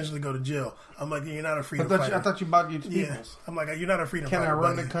Spain and potentially go to jail. I'm like, you're not a freedom fighter. I thought you bought your peoples. Yeah. I'm like, you're not a freedom fighter. Can I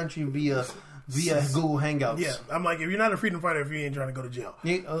run the country via Google Hangouts? Yeah. I'm like, if you're not a freedom fighter, if you ain't trying to go to jail.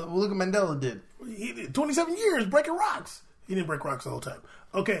 Yeah, look what Mandela did. He did 27 years breaking rocks. He didn't break rocks the whole time.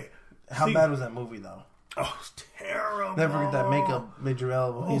 Okay. How bad was that movie, though? Oh, it's terrible. Never forget that makeup made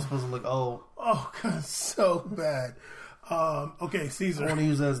Jarrell. He's supposed to look old. Oh, God, so bad. Okay, Caesar. I want to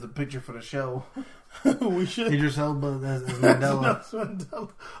use that as the picture for the show. We should. Idris Elba as Mandela. Mandela.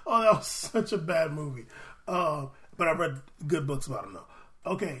 Oh, that was such a bad movie. But I read good books about him, though.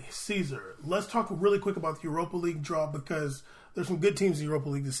 Okay, Caesar. Let's talk really quick about the Europa League draw because there's some good teams in the Europa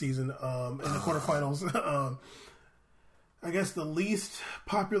League this season in the quarterfinals. I guess the least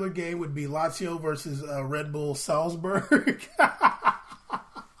popular game would be Lazio versus Red Bull Salzburg.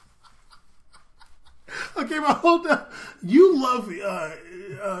 Okay, but hold on. You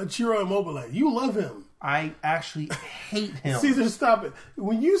love Ciro Immobile. You love him. I actually hate him. Caesar, stop it.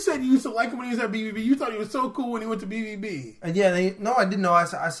 When you said you used to like him when he was at BBB, you thought he was so cool when he went to BBB. Yeah, no, I didn't know. I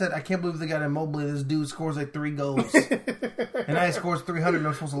said, I can't believe they got Immobile. This dude scores like 3 goals. And now he scores 300 and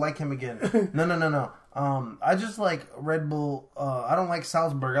I'm supposed to like him again. No. I just like Red Bull. I don't like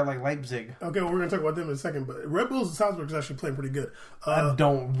Salzburg. I like Leipzig. Okay, well, we're going to talk about them in a second. But Red Bulls and Salzburg is actually playing pretty good. I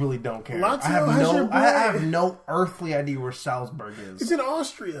really don't care. Lazio I have no earthly idea where Salzburg is. It's in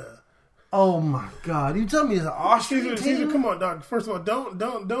Austria. Oh my God! You tell me it's an Austrian team? Caesar, come on, dog. First of all, don't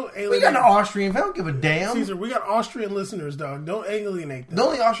alienate. We got an Austrian. I don't give a damn. Caesar, we got Austrian listeners, dog. Don't alienate them. The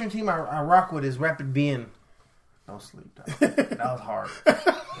only Austrian team I rock with is Rapid Wien. Don't sleep, dog. That was hard.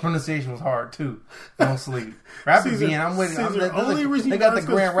 Pronunciation was hard too. Don't sleep. Rapid Wien. I'm waiting. Caesar, only reason they got the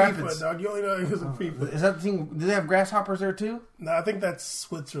Grand Rapids. Dog. You only know because of FIFA. Is that the team? Do they have grasshoppers there too? No, I think that's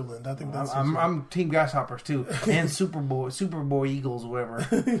Switzerland. I'm Team Grasshoppers too, and Superboy Eagles, whatever.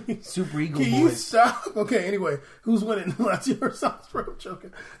 Super Eagle Can boys. You stop? Okay. Anyway, who's winning? Lazio or Salzburg? I'm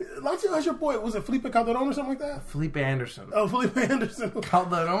joking. Lazio has your boy. Was it Felipe Calderon or something like that? Felipe Anderson. Oh, Felipe Anderson.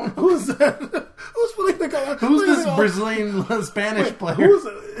 Calderon. Who's that? Who's Felipe Calderon? Who's this Brazilian Spanish player?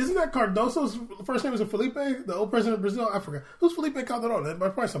 Isn't that Cardoso's first name? Is it Felipe, the old president of Brazil? I forgot. Who's Felipe Calderon?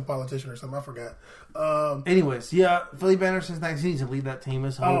 Probably some politician or something. I forgot. Anyways, yeah, Felipe Anderson's nice. He needs to lead that team.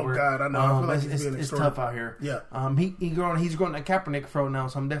 It's over. Oh God, I know. I feel like it's tough out here. Yeah. He's growing that Kaepernick fro now,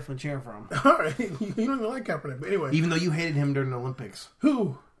 so I'm definitely cheering for him. All right, you don't even like Kaepernick, but anyway. Even though you hated him during the Olympics.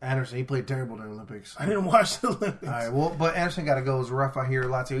 Who? Anderson. He played terrible during the Olympics. I didn't watch the Olympics. All right, well, but Anderson got to go. It was rough out here at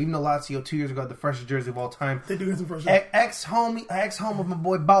Lazio. Even though Lazio 2 years ago had the freshest jersey of all time. They do get some fresh. Ex-home of my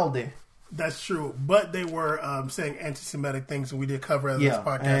boy Balde. That's true, but they were saying anti-Semitic things, and we did cover this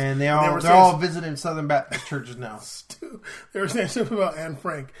podcast. And they're all visiting Southern Baptist churches now. They were saying something about Anne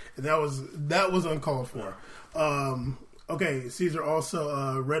Frank, and that was uncalled for. Okay, Caesar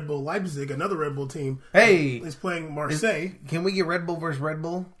also Red Bull Leipzig, another Red Bull team. Hey, is playing Marseille. Can we get Red Bull versus Red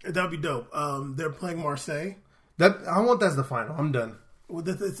Bull? That'd be dope. They're playing Marseille. I want that's the final. I'm done. Well,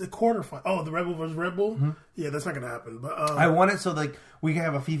 it's a quarterfinal. Oh, the Red Bull versus Red Bull? Mm-hmm. Yeah, that's not going to happen. But I want it so we can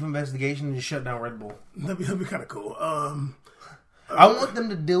have a FIFA investigation and just shut down Red Bull. That'd be kind of cool. I want them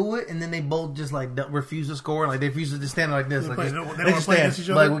to do it, and then they both just refuse to score. Like they refuse to just stand like this. They don't want to play against each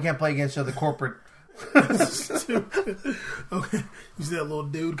other. Like we can't play against each other. Corporate. Okay, you see that little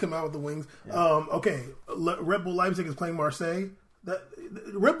dude come out with the wings. Yeah. Okay, Red Bull Leipzig is playing Marseille.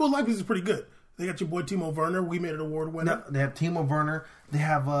 Red Bull Leipzig is pretty good. They got your boy Timo Werner. We made an award winner. No, they have Timo Werner. They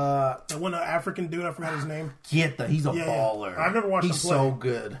have one African dude. I forgot his name. Kieta. He's a baller. I've never watched him play. So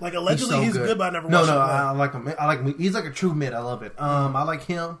good. Like allegedly he's good, but I never watched him play. I like him. I like him. He's like a true mid. I love it. I like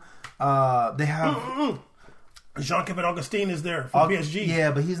him. They have Jean-Kevin Augustin is there for PSG.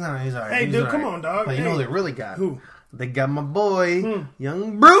 Yeah, but he's not. He's all right. Hey, dude, come on, dog. But you know they really got who? They got my boy,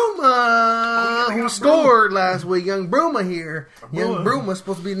 Young Bruma, who scored last week. Young Bruma here. Young Bruma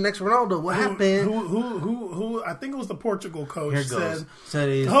supposed to be the next Ronaldo. What happened? Who? I think it was the Portugal coach. Here goes. Said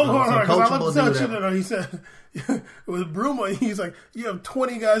he's hold on, because I love to tell you. He said with Bruma, he's like, you have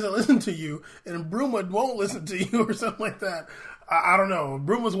 20 guys that listen to you, and Bruma won't listen to you, or something like that. I don't know.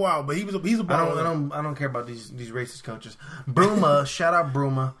 Bruma's wild, but he's a baller. I don't care about these racist coaches. Bruma, shout out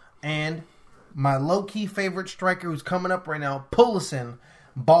Bruma, and my low-key favorite striker who's coming up right now, Pulisic,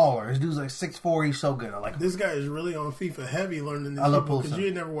 baller. This dude's like 6'4". He's so good. I like him. This guy is really on FIFA heavy learning this. I love Pulisic. Because you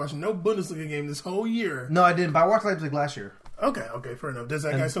ain't never watched no Bundesliga game this whole year. No, I didn't, but I watched Leipzig last year. Okay, fair enough. Does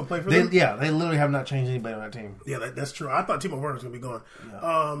that guy still play for them? Yeah, they literally have not changed anybody on that team. Yeah, that's true. I thought Timo Werner was going to be gone.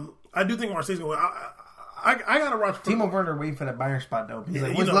 Yeah. I do think Marseille's going to win. I got to watch. Timo Werner waiting for that Bayern spot, though. He's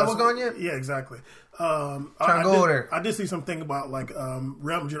like, when's level gone yet? Yeah, exactly. Trying to go over there. I did see something about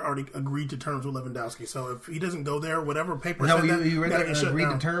Real Madrid already agreed to terms with Lewandowski. So if he doesn't go there, whatever paper said that, you read that agreed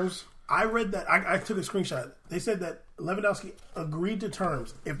to terms? I read that. I took a screenshot. They said that Lewandowski agreed to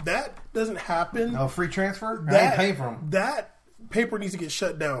terms. If that doesn't happen... No free transfer? I ain't paying for him. That paper needs to get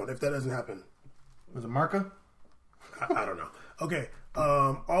shut down if that doesn't happen. Was it Marca? I don't know. Okay.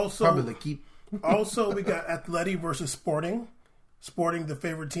 Also... Probably the keep... Also, we got Atleti versus Sporting. Sporting, the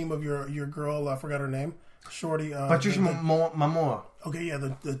favorite team of your girl. I forgot her name. Shorty. Patricia Mamoa. Okay, yeah.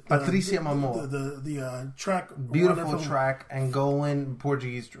 Patricia Mamoa. The track. Beautiful track and going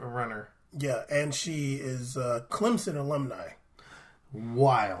Portuguese runner. Yeah, and she is Clemson alumni.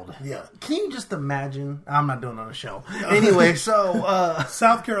 Wild. Yeah. Can you just imagine? I'm not doing it on the show. Anyway, so...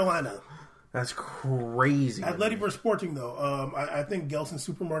 South Carolina. That's crazy. Atleti versus Sporting, though. I think Gelson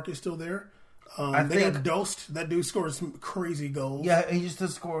Supermarket is still there. They got Dost. That dude scores some crazy goals. Yeah, he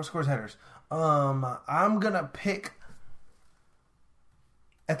just scores headers. I'm gonna pick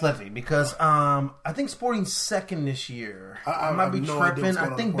Athletic, because I think Sporting's second this year. I might be tripping.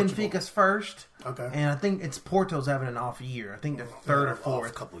 I think Benfica's first. Okay. And I think it's Porto's having an off year. I think they're third or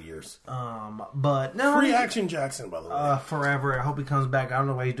fourth. A couple years. But no. Free action Jackson, by the way. Forever. I hope he comes back. I don't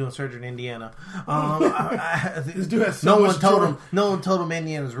know why he's doing surgery in Indiana. This dude has so much No one told him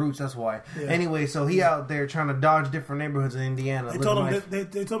Indiana's roots. That's why. Yeah. Anyway, so he out there trying to dodge different neighborhoods in Indiana. They told him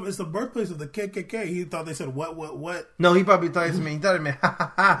it's the birthplace of the KKK. He thought they said what? No, he probably thought it meant ha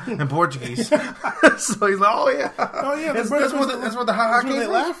ha ha in Portuguese. So he's like, oh yeah. That's where the ha ha came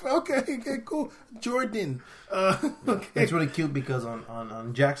from. Laugh. Okay, cool. Jordan. Okay. It's really cute because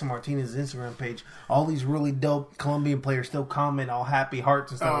on Jackson Martinez's Instagram page, all these really dope Colombian players still comment all happy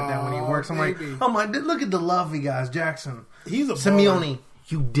hearts and stuff like that when he works. I'm like, oh my, look at the love he got, Jackson. He's a Simeone.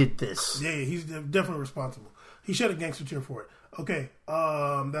 You did this. Yeah, he's definitely responsible. He shed a gangster tear for it. Okay,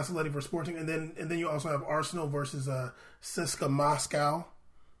 that's a lady for Sporting, and then you also have Arsenal versus CSKA Moscow.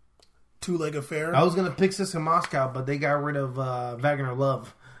 Two-leg affair. I was gonna pick CSKA Moscow, but they got rid of Wagner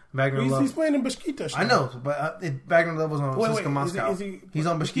Love. He's playing in Besiktas. I know, but Wagner Love was on CSKA Moscow. He's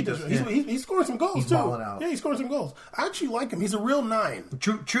on Besiktas. He's scoring some goals, he's too. Balling out. Yeah, he's scoring some goals. I actually like him. He's a real 9.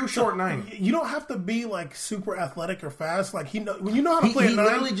 True short 9. You don't have to be, like, super athletic or fast. Like, when you know how to play a 9...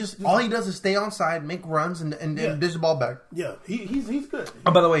 literally just... All he does is stay on side, make runs, and dish the ball back. Yeah, he's good.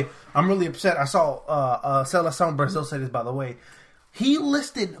 Oh, by the way, I'm really upset. I saw Seleção Brazil say this, by the way. He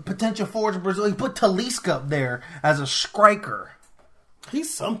listed potential forwards in Brazil. He put Talisca up there as a striker.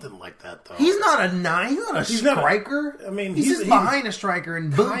 He's something like that, though. He's not a 9. He's not a striker. He's just behind a striker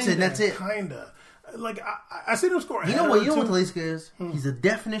and boots it, and that's it. Kinda. Like, I see him score. You know what Talisca is? He's the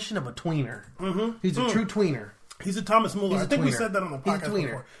definition of a tweener. Mm-hmm. He's a true tweener. He's a Thomas Muller. I think we said that on the podcast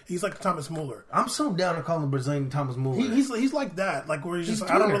before. He's like Thomas Muller. I'm so down to call him Brazilian Thomas Muller. He's like that. Like, where he's just,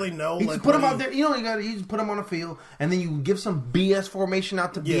 I don't really know. You just put him out there. You just put him on the field, and then you give some BS formation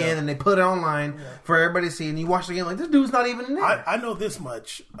out to be in, and they put it online for everybody to see, and you watch the game like, this dude's not even in there. I know this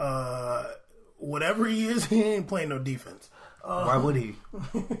much. Whatever he is, he ain't playing no defense. Why would he?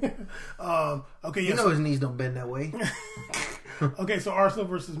 Okay, you know his knees don't bend that way. Okay, so Arsenal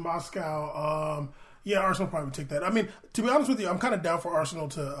versus Moscow. Yeah, Arsenal probably take that. I mean, to be honest with you, I'm kind of down for Arsenal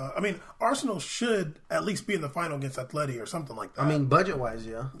to... Arsenal should at least be in the final against Atleti or something like that. I mean, budget-wise,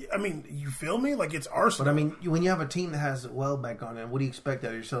 yeah. I mean, you feel me? Like, it's Arsenal. But, I mean, when you have a team that has Welbeck on it, what do you expect out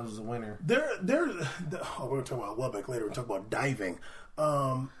of yourselves as a winner? We're going to talk about Welbeck later. We're going to talk about diving.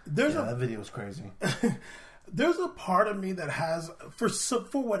 That video was crazy. There's a part of me that has, for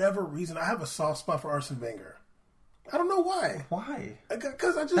whatever reason, I have a soft spot for Arsene Wenger. I don't know why. Why?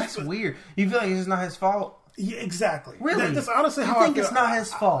 Because that's weird. You feel like it's not his fault? Yeah, exactly. Really? That's honestly how I think it's not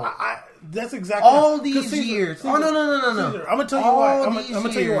his fault. That's exactly all these years. Caesar, no. Caesar, I'm gonna tell you why. I'm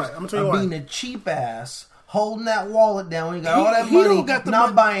gonna tell you why. Being a cheap ass, holding that wallet down when you got all that money,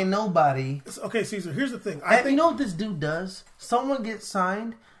 not buying nobody. Okay, Caesar. Here's the thing. You know what this dude does? Someone gets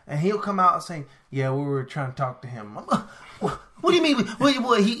signed, and he'll come out and say, "Yeah, we were trying to talk to him." What do you mean?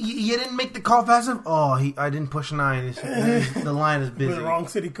 What, you didn't make the call fast enough? Oh, I didn't push 9. The line is busy. The wrong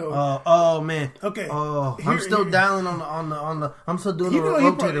city code. Oh man. Okay. Oh, I'm still dialing on the. I'm still doing the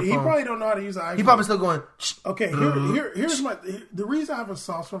rotator phone. He probably don't know how to use the iPhone. He probably still going. Okay. Here's the reason I have a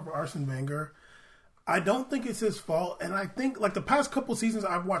soft spot for Arsene Wenger. I don't think it's his fault, and I think like the past couple seasons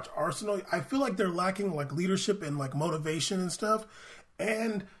I've watched Arsenal, I feel like they're lacking like leadership and like motivation and stuff,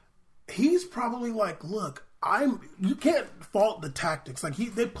 and he's probably like, look. You can't fault the tactics. Like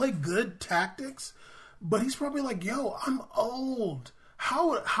they play good tactics, but he's probably like, yo, I'm old.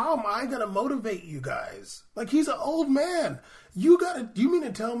 How am I gonna motivate you guys? Like he's an old man. You mean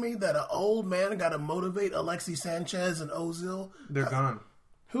to tell me that an old man gotta motivate Alexis Sanchez and Ozil? They're gone.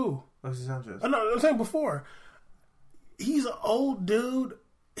 Who? Alexis Sanchez. No, I'm saying before. He's an old dude.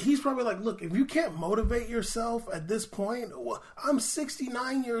 He's probably like, look, if you can't motivate yourself at this point, I'm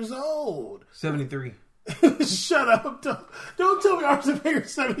 69 years old. 73. Shut up. Don't tell me Arsene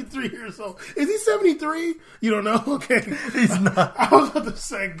Wenger's 73 years old. Is he 73? You don't know? Okay. He's not. I was about to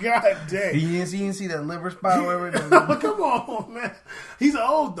say, God dang. You didn't see that liver spot? Come on, man. He's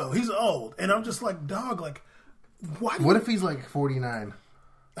old, though. He's old. And I'm just like, dog, like, what if he's like 49?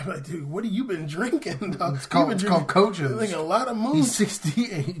 I'm like, dude, what have you been drinking, dog? It's called coaching. Like a lot of moves. He's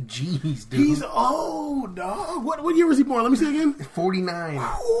 68. Jeez, dude. He's old, dog. What year was he born? Let me see again. 49.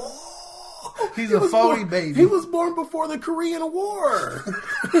 He's a 40 baby. He was born before the Korean War.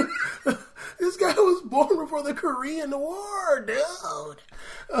 This guy was born before the Korean War, dude.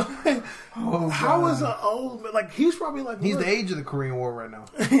 How is an old man? Like, he's probably like... He's the age of the Korean War right now.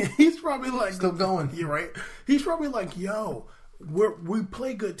 He's probably like... Still going. You're right. He's probably like, yo, we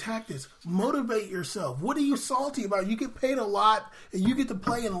play good tactics. Motivate yourself. What are you salty about? You get paid a lot, and you get to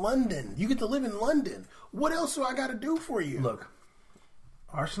play in London. You get to live in London. What else do I got to do for you? Look,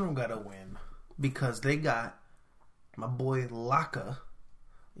 Arsenal got to win because they got my boy Laka,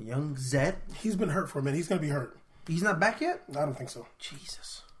 young Zet. He's been hurt for a minute. He's going to be hurt. He's not back yet? I don't think so.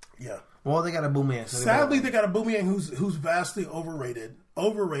 Jesus. Yeah. Well, they got a Aubameyang. So Sadly, they got a Aubameyang who's vastly overrated.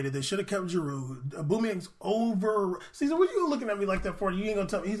 They should have kept Giroud. Aubameyang's over. Caesar, what are you looking at me like that for? You ain't gonna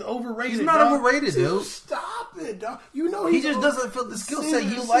tell me he's overrated. He's not dog. overrated, dude. Stop it, dog. You know he just doesn't feel the skill set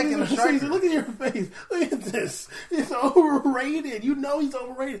you like in a striker. Caesar, look at your face. Look at this. He's overrated. You know he's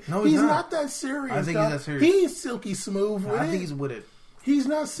overrated. No, he's not that serious. I think dog. he's that serious. He's silky smooth with I think he's with it. He's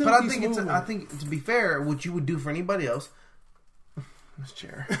not silky but I think smooth. I think to be fair, what you would do for anybody else. This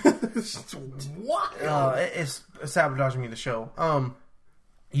chair. What? It's sabotaging me the show.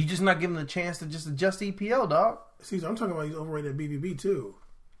 You just not giving the chance to just adjust the EPL, dog. Caesar, I'm talking about he's overrated at BBB too.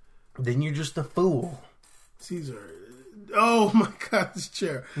 Then you're just a fool. Caesar. Oh my God, this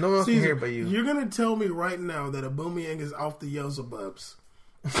chair. No one else Caesar, can hear but you. You're gonna tell me right now that Aubameyang is off the Beelzebubs.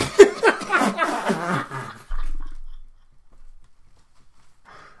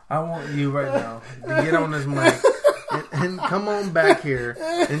 I want you right now to get on this mic and come on back here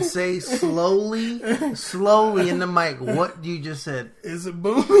and say slowly in the mic what you just said. Is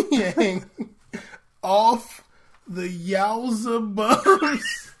Aubameyang off the Beelzebubs?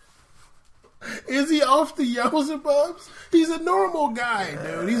 Is he off the Beelzebubs? He's a normal guy,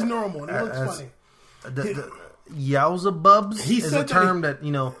 dude. He's normal. He looks funny. The Beelzebubs is a term that,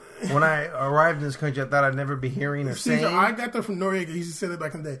 you know, when I arrived in this country, I thought I'd never be hearing or saying. I got that from Noriega. He used to say that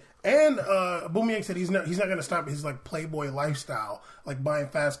back in the day. And Aubameyang said he's not going to stop his like Playboy lifestyle, like buying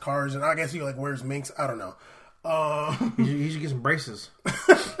fast cars, and I guess he like wears minks. I don't know. You should get some braces.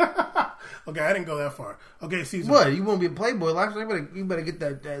 Okay, I didn't go that far. Okay, Caesar. What? You won't be a Playboy lifestyle? You better get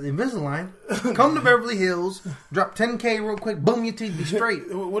that Invisalign. Come to Beverly Hills, drop $10K real quick, boom, your teeth be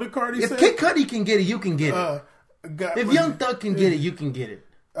straight. What did Cardi say? If Kid Cudi can get it, you can get it. If Young Thug can get it, you can get it.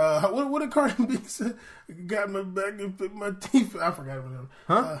 What did Cardi B say? Got my back and picked my teeth. I forgot about him.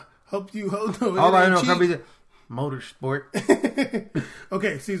 Huh? Hope you hold on. All I know, Cardi B said, motorsport.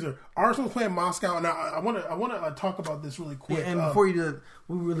 Okay, Caesar. Arsenal's playing Moscow. Now, I want to talk about this really quick. Yeah, and before you do it,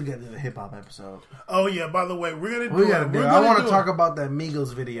 we really got to do a hip hop episode. Oh yeah. By the way, we're gonna do. I want to talk about that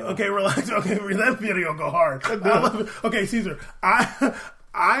Migos video. Okay, relax. Okay, that video go hard. I love it. Okay, Caesar.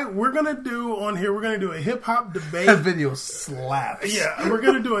 We're gonna do on here. We're gonna do a hip hop debate. That video slaps. Yeah, we're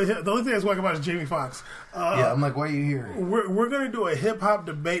gonna do the only thing that's whack about it is Jamie Foxx. Yeah, I'm like, why are you here? We're gonna do a hip hop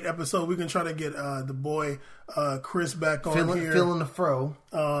debate episode. We can try to get the boy Chris back on here. Filling the fro.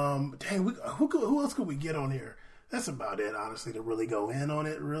 Dang, who else could we get on here? That's about it, honestly, to really go in on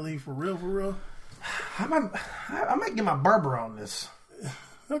it. Really, for real. I might get my barber on this.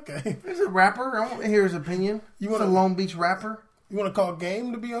 Okay, he's a rapper. I want to hear his opinion. He's a Long Beach rapper. You want to call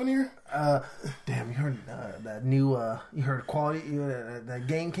Game to be on here? Damn, you heard that new? You heard Quality? That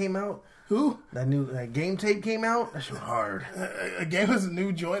Game came out. Who? That Game tape came out. That shit was hard. Game has a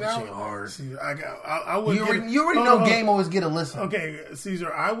new joint out. That shit hard. See, I would. You already know Game always get a listen. Okay,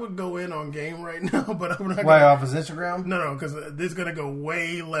 Caesar, I would go in on Game right now, but I'm not. Why off his Instagram? No, because this is gonna go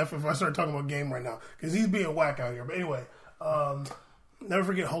way left if I start talking about Game right now because he's being whack out here. But anyway, never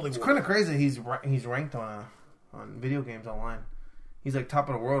forget Hollywood. It's kind of crazy. He's ranked on video games online. He's like top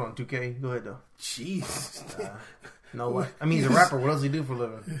of the world on 2K. Go ahead though. Jeez. No, I mean he's a rapper. What else does he do for a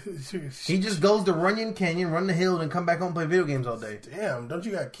living? He just goes to Runyon Canyon, run the hill, and come back home and play video games all day. Damn, don't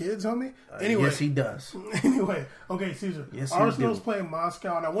you got kids, homie? Anyway, yes, he does. Anyway, okay, Caesar. Yes, Arsenal's playing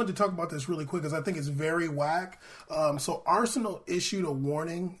Moscow, and I wanted to talk about this really quick because I think it's very whack. So Arsenal issued a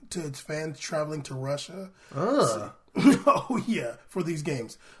warning to its fans traveling to Russia. Oh yeah, for these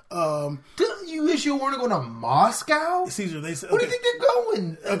games. You issue a warning going to Moscow? Caesar, they said. Where do you think they're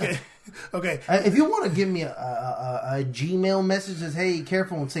going? Okay. If you want to give me a Gmail message that says, "Hey,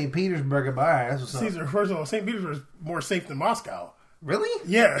 careful in St. Petersburg," bye. That's what's Caesar, first of all, St. Petersburg is more safe than Moscow. Really?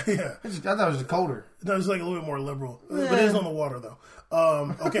 Yeah. I thought it was colder. No, it's like a little bit more liberal, but it is on the water though.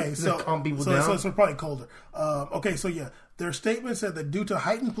 Okay, so probably colder. Okay, so yeah, their statement said that due to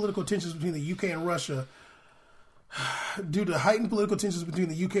heightened political tensions between the UK and Russia.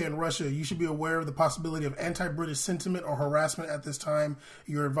 You should be aware of the possibility of anti-British sentiment or harassment at this time.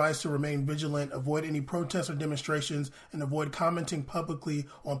 You're advised to remain vigilant, avoid any protests or demonstrations, and avoid commenting publicly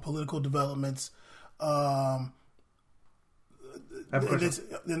on political developments. Then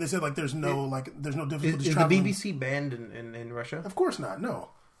they said there's no difficulty. Is the BBC banned in Russia? Of course not. No.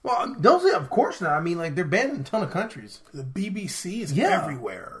 Well, don't say of course not. I mean, they're banned in a ton of countries. The BBC is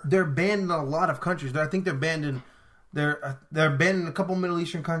everywhere. They're banned in a lot of countries. I think they're banned in They're banned in a couple Middle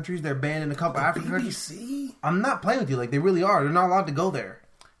Eastern countries. They're banned in a couple African countries. I'm not playing with you. Like, they really are. They're not allowed to go there.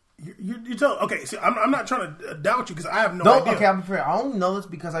 You're telling... Okay, see, I'm not trying to doubt you because I have no idea. Okay, I'm fair. I only know this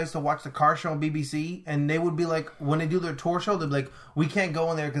because I used to watch the car show on BBC, and they would be like, when they do their tour show, they'd be like, we can't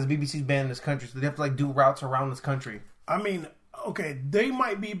go in there because BBC's banned in this country, so they have to like do routes around this country. I mean, okay, they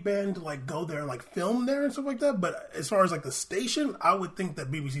might be banned to like go there and like film there and stuff like that, but as far as like the station, I would think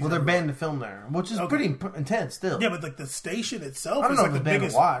that BBC's... Well, they're banned to film there, which is pretty intense still. Yeah, but like the station itself is like the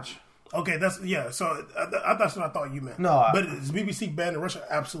biggest... watch. Okay, that's... Yeah, so that's what I thought you meant. No. But is BBC banned in Russia?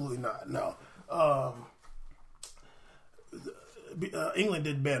 Absolutely not, no. England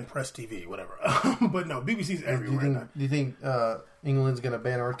did ban Press TV, whatever. But no, BBC's everywhere. Do you think England's going to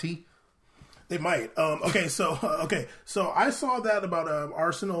ban RT? They might. Okay, so I saw that about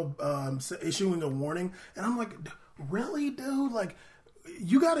Arsenal issuing a warning, and I'm like, really, dude? Like,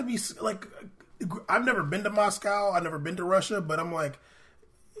 you got to be like, I've never been to Moscow, I've never been to Russia, but I'm like,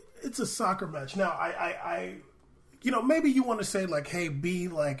 it's a soccer match. Now, I maybe you want to say like, hey, be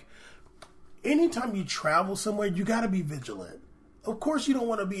like, anytime you travel somewhere, you got to be vigilant. Of course, you don't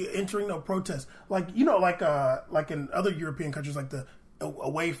want to be entering no protest, like in other European countries, like the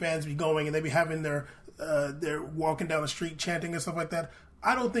away fans be going and they be having they're walking down the street chanting and stuff like that.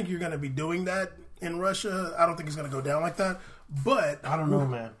 I don't think you're going to be doing that in Russia. I don't think it's going to go down like that. But I don't know,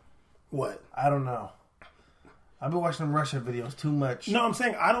 man. What? I don't know. I've been watching them Russia videos too much. No, I'm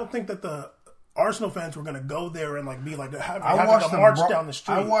saying I don't think that the Arsenal fans were going to go there and like be like have like a march down the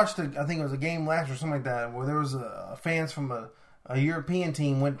street. I watched I think it was a game last year or something like that where there was fans from a European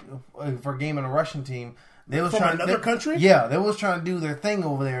team went for a game in a Russian team. They was from another country? Yeah, they was trying to do their thing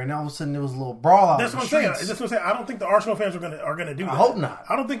over there, and all of a sudden there was a little brawl out. That's what I'm saying. That's what I'm saying. I don't think the Arsenal fans are gonna do that. I hope not.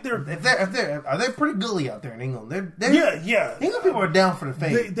 I don't think they're. If they're pretty gully out there in England. They're yeah. England people are down for the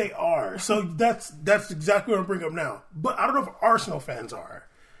fame. They are. So that's exactly what I'm bringing up now. But I don't know if Arsenal fans are.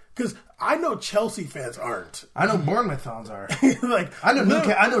 Because I know Chelsea fans aren't. I know Bournemouth fans are. Like I know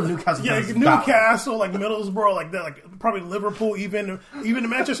Newcastle. Yeah, fans Newcastle, like Middlesbrough, like that, like probably Liverpool, even the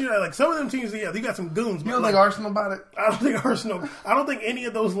Manchester United. Like some of them teams, yeah, they got some goons. You don't think Arsenal about it? I don't think Arsenal. I don't think any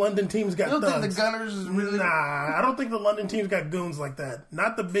of those London teams got. You don't thugs. think the Gunners is really? Nah, I don't think the London teams got goons like that.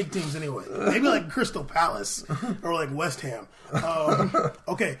 Not the big teams anyway. Maybe like Crystal Palace or like West Ham.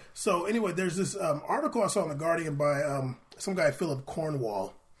 Okay, so anyway, there's this article I saw in the Guardian by some guy Philip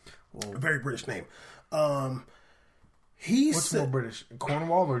Cornwall. A very British name. What's more British,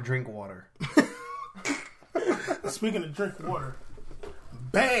 Cornwall or drink water? Speaking of drink water,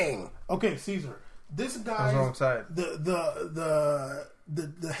 bang. Okay, Caesar. This guy. Wrong side. The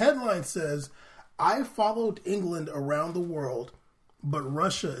headline says, "I followed England around the world, but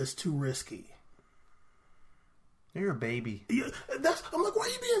Russia is too risky." You're a baby. Yeah, I'm like, why are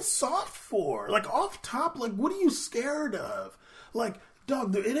you being soft for? Like off top, like what are you scared of? Like.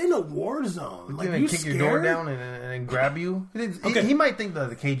 Dog, it ain't a war zone. Like, you kick scared? your door down and grab you. Okay. He might think that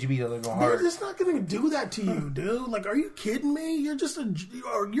the KGB doesn't go hard. They're just not going to do that to you, dude. Like, are you kidding me? You're just a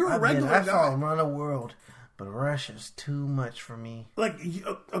regular guy. I follow around the world, but Russia's too much for me. Like,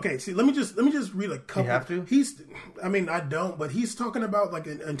 okay, see, let me just read a couple. You have to? I don't, but he's talking about like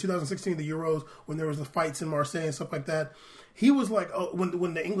in 2016 the Euros when there was the fights in Marseille and stuff like that. He was like, oh,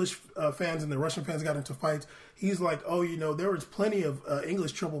 when the English fans and the Russian fans got into fights, he's like, oh, there was plenty of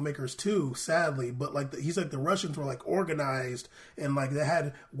English troublemakers too, sadly. But like, he's like, the Russians were like organized and like they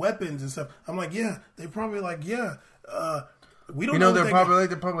had weapons and stuff. I'm like, yeah, they probably like, yeah. We don't know. They're probably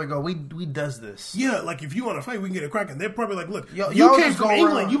like, oh, we does this. Yeah, like if you want to fight, we can get it cracking. They're probably like, look, you came from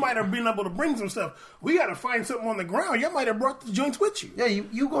England. You might have been able to bring some stuff. We got to find something on the ground. You might have brought the joints with you. Yeah,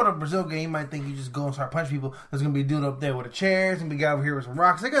 you go to a Brazil game, you might think you just go and start punching people. There's gonna be a dude up there with a chair. There's gonna be a guy over here with some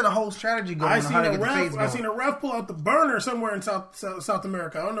rocks. They got a whole strategy going. I seen a ref pull out the burner somewhere in South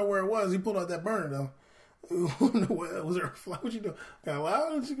America. I don't know where it was. He pulled out that burner though. Was there a fly? What you doing? Got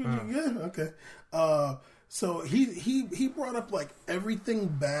loud? Yeah, okay. So he brought up like everything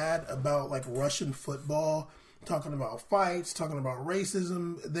bad about like Russian football, talking about fights, talking about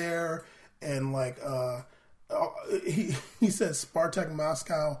racism there, and like he says Spartak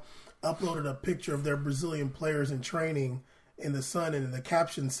Moscow uploaded a picture of their Brazilian players in training in the sun, and the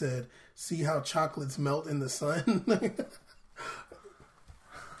caption said, "See how chocolates melt in the sun."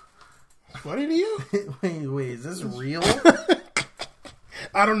 Funny to you? Wait, is this real?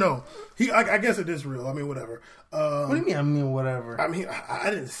 I don't know. I guess it is real. I mean, whatever. What do you mean? I mean, whatever. I mean, I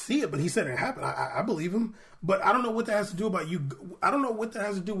didn't see it, but he said it happened. I believe him. But I don't know what that has to do about you. I don't know what that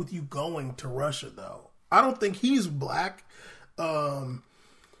has to do with you going to Russia, though. I don't think he's black. Yeah,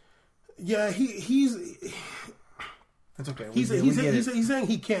 he's. It's okay. He's saying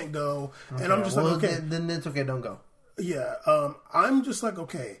he can't go, and I'm just like, okay, then it's okay. Don't go. Yeah, I'm just like,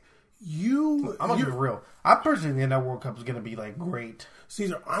 okay, I'm gonna be real. I personally think that World Cup is gonna be like great.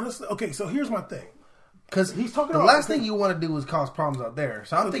 Caesar, honestly, okay. So here's my thing. Because he's talking. The last thing you want to do is cause problems out there.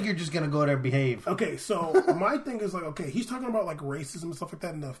 So I don't think you're just gonna go there and behave. Okay, so my thing is like, okay, he's talking about like racism and stuff like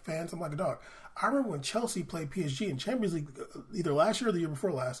that, and the fans. I'm like, dog. I remember when Chelsea played PSG in Champions League, either last year or the year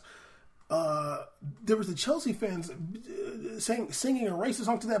before last. There was the Chelsea fans singing a racist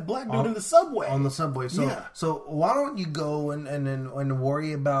song to that black dude in the subway. On the subway. So why don't you go and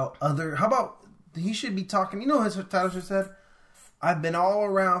worry about other? How about he should be talking? You know, his title just said, "I've been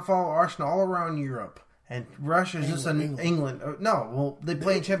follow Arsenal all around Europe." And Russia's just in England. No, well, they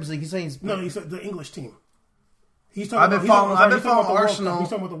play in Champions League. He's saying he said the English team. I've been following Arsenal. He's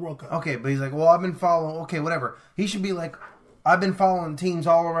talking about the World Cup. Okay, but he's like, well, I've been following. Okay, whatever. He should be like, I've been following teams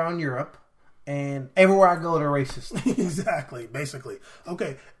all around Europe, and everywhere I go, they're racist. Exactly, basically.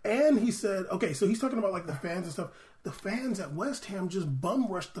 Okay, and he said, okay, so he's talking about like the fans and stuff. The fans at West Ham just bum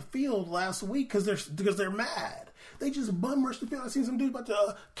rushed the field last week because they're mad. They just bum rushed the field. I seen some dude about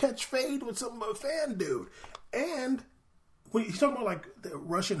to catch fade with some fan dude. And when he's talking about like the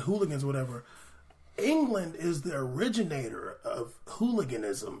Russian hooligans or whatever, England is the originator of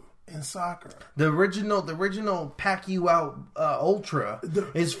hooliganism in soccer. The original pack you out ultra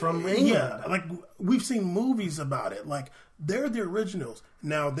is from England. Yeah, like we've seen movies about it. Like they're the originals.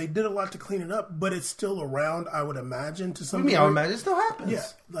 Now they did a lot to clean it up, but it's still around. I would imagine to some. I would imagine it still happens. Yeah,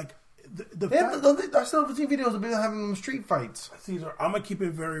 like. I still have seen videos of people having them street fights. Caesar, I'm gonna keep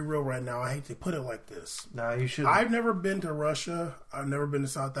it very real right now. I hate to put it like this. No, you should. I've never been to Russia. I've never been to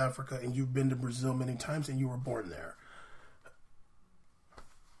South Africa, and you've been to Brazil many times, and you were born there.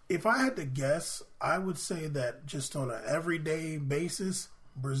 If I had to guess, I would say that just on an everyday basis,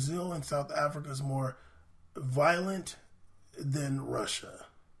 Brazil and South Africa is more violent than Russia,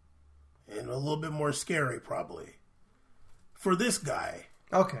 and a little bit more scary, probably, for this guy.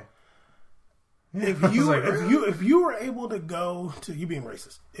 Okay. If you were able to go to, you being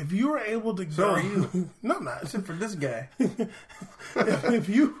racist, if you were able to go, so are you? No, I'm not. Except for this guy. if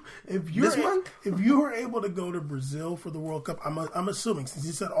you were able to go to Brazil for the World Cup, I'm assuming since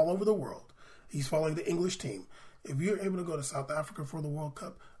he said all over the world, he's following the English team. If you're able to go to South Africa for the World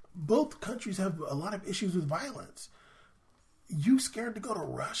Cup, both countries have a lot of issues with violence. You scared to go to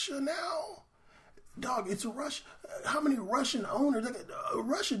Russia now? Dog, it's Russia. How many Russian owners? Like, a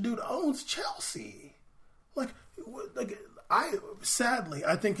Russian dude owns Chelsea. I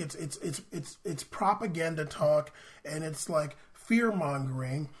think it's propaganda talk, and it's like fear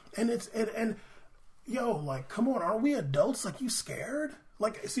mongering, and like, come on, are we adults? Like, you scared?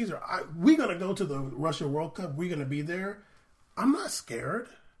 Like, Caesar, we gonna go to the Russia World Cup. We gonna be there. I'm not scared.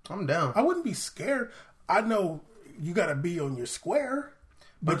 I'm down. I wouldn't be scared. I know you got to be on your square.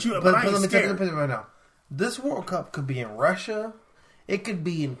 But let me tell you right now. This World Cup could be in Russia. It could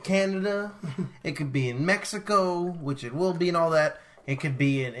be in Canada. It could be in Mexico, which it will be, and all that. It could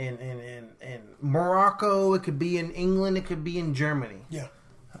be in Morocco. It could be in England. It could be in Germany. Yeah.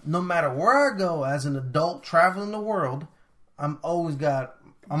 No matter where I go as an adult traveling the world, I'm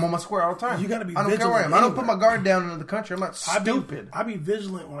on my square all the time. You got to be. I don't care where I am. I don't put my guard down in the country. I'm not stupid. I be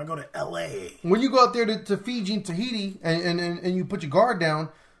vigilant when I go to L.A. When you go out there to Fiji and Tahiti and you put your guard down,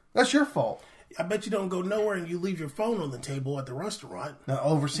 that's your fault. I bet you don't go nowhere and you leave your phone on the table at the restaurant. Now,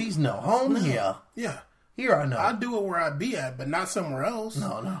 overseas, no. Home, here. Yeah. Here, I know. I do it where I be at, but not somewhere else.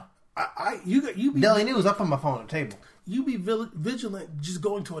 No. You be Daily News. I put my phone on the table. You be vigilant just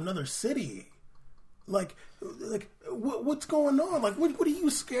going to another city. Like what's going on? Like, what are you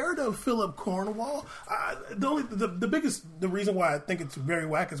scared of, Philip Cornwall? The reason why I think it's very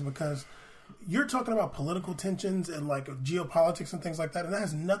whack is because you're talking about political tensions and like geopolitics and things like that, and that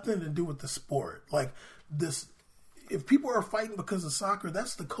has nothing to do with the sport. Like this, if people are fighting because of soccer,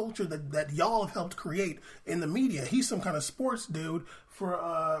 that's the culture that y'all have helped create in the media. He's some kind of sports dude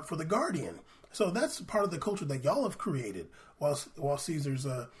for the Guardian, so that's part of the culture that y'all have created. While Caesar's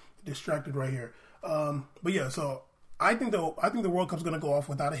distracted right here. But yeah, so I think the World Cup's going to go off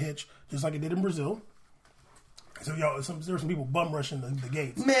without a hitch, just like it did in Brazil. So there were some people bum rushing the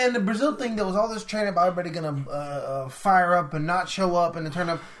gates. Man, the Brazil thing, there was all this training about everybody going to fire up and not show up and turn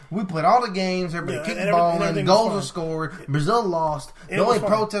up. We played all the games, everybody kicked ball, and goals were scored. The lost. The only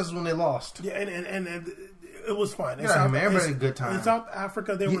protest was when they lost. Yeah, and it was fine. Everybody had a good time. In South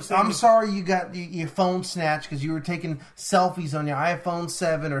Africa, they were saying... I'm sorry you got your phone snatched because you were taking selfies on your iPhone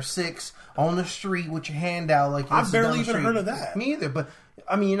 7 or 6 on the street with your hand out. Like I barely even heard of that. Me either, but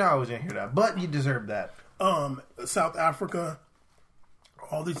I mean, you're not always going to hear that. But you deserve that. South Africa,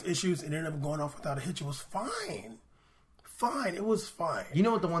 all these issues, it ended up going off without a hitch. It was fine. It was fine. You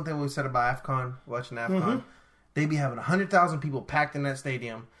know what the one thing we said about AFCON, watching AFCON? they'd be having 100,000 people packed in that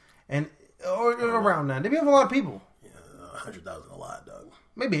stadium, or around that. They'd be having a lot of people. Yeah, 100,000 a lot, Doug.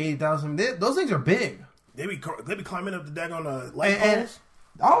 Maybe 80,000. Those things are big. They be climbing up the daggone light poles.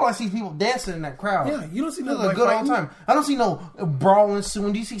 All I see is people dancing in that crowd. Yeah, you don't see no good all the time. I don't see no brawling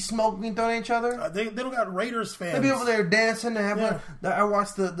soon. Do you see smoke being thrown at each other? They don't got Raiders fans. They be over there dancing and having. I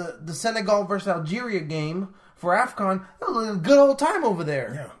watched the Senegal versus Algeria game for AFCON. It was a good old time over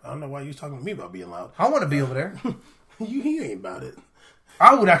there. Yeah, I don't know why you was talking to me about being loud. I want to be over there. You ain't about it.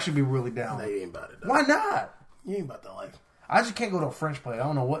 I would actually be really down. No, you ain't about it. Though. Why not? You ain't about that life. I just can't go to a French play. I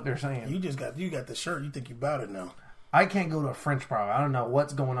don't know what they're saying. You got the shirt. You think you about it now. I can't go to a French probably. I don't know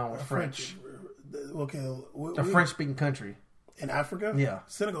what's going on with French. Okay, a French-speaking country in Africa. Yeah,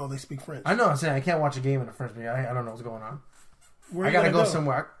 Senegal they speak French. I know. I'm saying I can't watch a game in a French. I don't know what's going on. I gotta go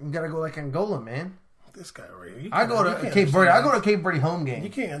somewhere. I gotta go like Angola, man. This guy right here. I go to Cape Verde. I go to Cape Verde home game. You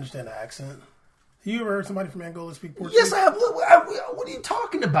can't understand the accent. You ever heard somebody from Angola speak Portuguese? Yes, I have. What are you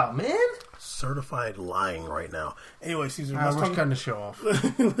talking about, man? Certified lying right now. Anyway, Caesar, we're cutting the show off.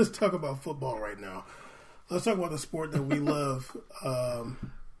 Let's talk about football right now. Let's talk about the sport that we love.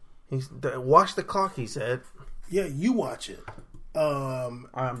 Watch the clock, he said. Yeah, you watch it.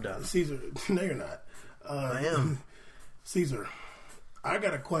 I'm done. Caesar, no, you're not. I am. Caesar, I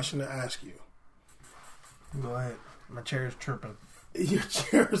got a question to ask you. Go ahead. My chair is chirping. Your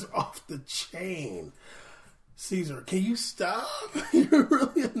chair is off the chain. Caesar, can you stop? You're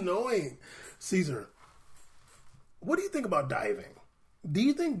really annoying. Caesar, what do you think about diving? Do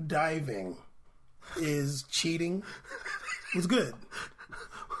you think diving is cheating? It's good.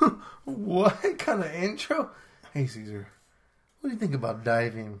 What kind of intro? Hey, Caesar, what do you think about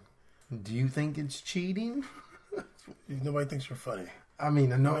diving? Do you think it's cheating? Nobody thinks you're funny. I mean,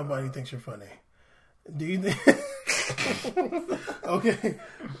 nobody thinks you're funny. Do you think? Okay.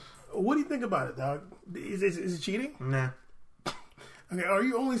 What do you think about it, dog? Is it cheating? Nah. Okay, are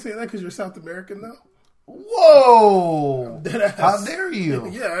you only saying that because you're South American, though? Whoa! How dare you?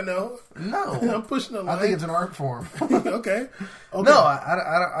 Yeah, I know. No, I'm pushing the line. I think it's an art form. Okay. No,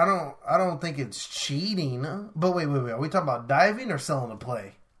 I don't think it's cheating. But wait. Are we talking about diving or selling a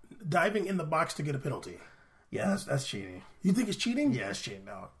play? Diving in the box to get a penalty. Yeah, that's cheating. You think it's cheating? Yeah, it's cheating,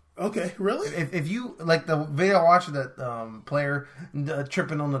 dog. Okay, really? If you like the video I watched of that player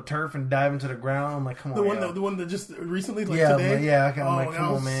tripping on the turf and diving to the ground, I'm like, come on, the one that just recently, like yeah, today. I'm like,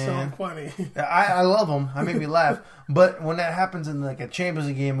 come on, man. So funny. I love him. I make me laugh. But when that happens in like a Champions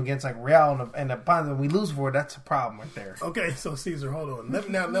League game against like Real and we lose for it, that's a problem right there. Okay, so Caesar, hold on. Let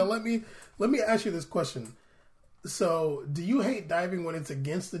me ask you this question. So, do you hate diving when it's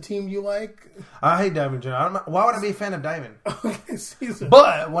against the team you like? I hate diving, John. Why would I be a fan of diving? Okay, Caesar.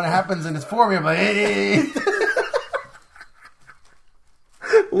 But when it happens and it's for me, I'm like, hey.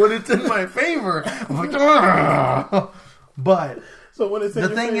 When it's in my favor, I'm like, oh. But so when it's the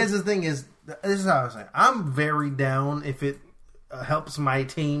thing is, this is how I was saying. I'm very down if it helps my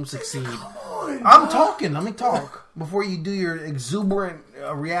team succeed. I'm talking. Let me talk before you do your exuberant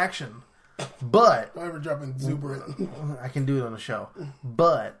reaction. But I ever drop exuberant. I can do it on the show.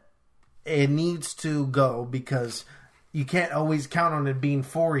 But it needs to go because you can't always count on it being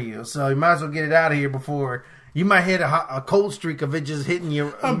for you. So you might as well get it out of here before you might hit a cold streak of it just hitting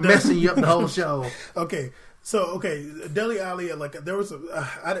you, messing you up the whole show. Okay. So Dele Alli, like I think it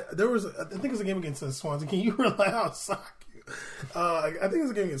was a game against the Swansea. Can you rely on sock? I think it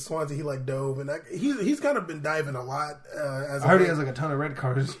was a game against Swansea. He like dove, and he's kind of been diving a lot. I heard he has like a ton of red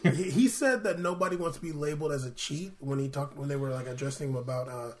cards. He said that nobody wants to be labeled as a cheat when they were like addressing him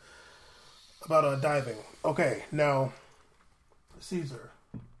about diving. Okay, now Caesar,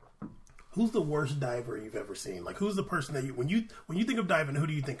 who's the worst diver you've ever seen? Like, who's the person that when you think of diving, who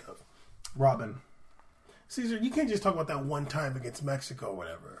do you think of? Robin. Caesar, you can't just talk about that one time against Mexico or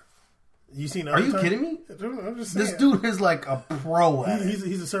whatever. You seen? Are you kidding me? I'm just saying. This dude is like a pro at it.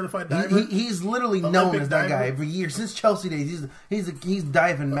 He's a certified diver. He's literally known as that guy every year since Chelsea days. He's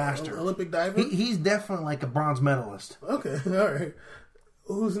diving master. Olympic diver. He's definitely like a bronze medalist. Okay, all right.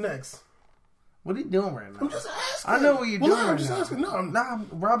 Who's next? What are you doing right now? I'm just asking. I know what you're doing I'm right just now. asking. No,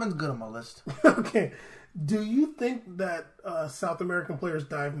 Robin's good on my list. Okay. Do you think that South American players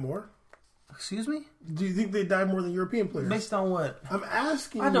dive more? Excuse me? Do you think they dive more than European players? Based on what? I'm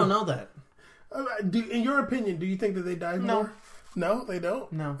asking. I don't know that. In your opinion, do you think that they dive more? No, they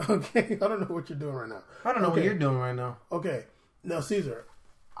don't? No. Okay. I don't know what you're doing right now. I don't know what you're doing right now. Okay. Now, Caesar,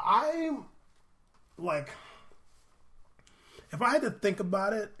 I'm like, if I had to think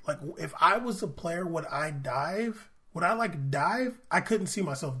about it, like if I was a player, would I dive? Would I like dive? I couldn't see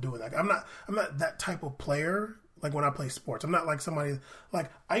myself doing that. I'm not that type of player. Like when I play sports, I'm not like somebody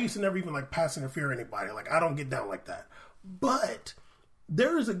like I used to never even like pass interfere anybody. Like I don't get down like that. But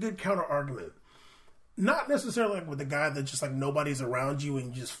there is a good counter argument. Not necessarily like with the guy that just like nobody's around you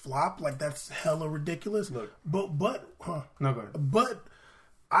and you just flop. Like that's hella ridiculous. Look. No, go ahead. But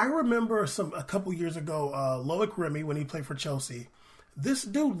I remember a couple years ago, Loic Remy when he played for Chelsea. This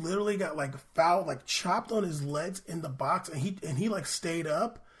dude literally got like fouled, like chopped on his legs in the box, and he like stayed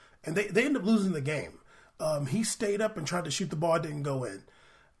up, and they ended up losing the game. He stayed up and tried to shoot the ball, it didn't go in.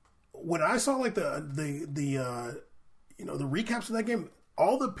 When I saw like the recaps of that game,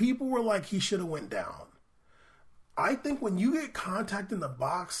 all the people were like he should have went down. I think when you get contact in the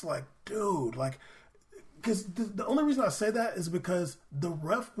box, like dude, like. Because the only reason I say that is because the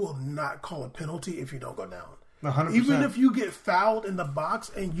ref will not call a penalty if you don't go down. 100%. Even if you get fouled in the box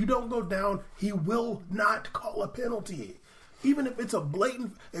and you don't go down, he will not call a penalty. Even if it's a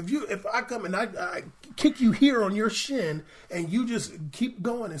blatant... If I come and I kick you here on your shin and you just keep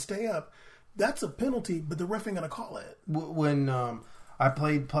going and stay up, that's a penalty, but the ref ain't going to call it. When I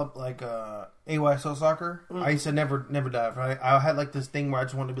played AYSO soccer, I used to never dive, right? I had like this thing where I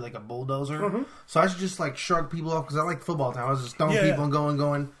just wanted to be like a bulldozer. Mm-hmm. So I should just like shrug people off because I like football time. I was just throwing people and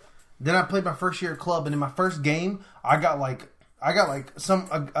going. Then I played my first year at club, and in my first game, I got like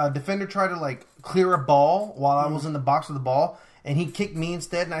a defender tried to like clear a ball while I was in the box with the ball, and he kicked me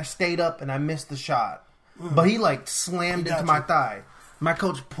instead, and I stayed up and I missed the shot. But he like slammed into my thigh. My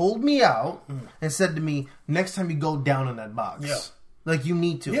coach pulled me out and said to me, "Next time you go down in that box." Yeah. Like, you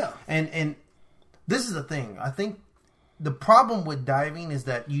need to. Yeah. And this is the thing. I think the problem with diving is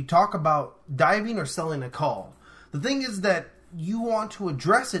that you talk about diving or selling a call. The thing is that you want to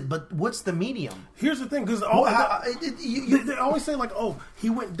address it, but what's the medium? Here's the thing, because they always say, like, oh,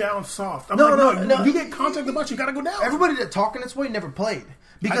 he went down soft. No. You get contact in the box, you got to go down. Everybody that talking this way never played.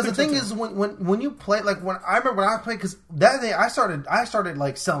 Because the thing is, when you play, like, I remember when I played, because that day I started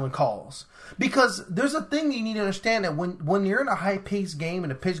like selling calls. Because there's a thing you need to understand that when you're in a high-paced game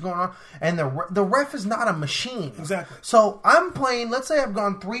and a pitch going on, and the ref is not a machine. Exactly. So I'm playing, let's say I've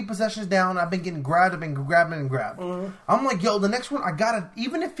gone 3 possessions down, I've been getting grabbed, I've been grabbing and grabbed. Mm-hmm. I'm like, yo, the next one, I gotta,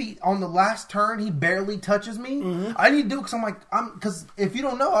 even if he, on the last turn, he barely touches me, I need to do it because if you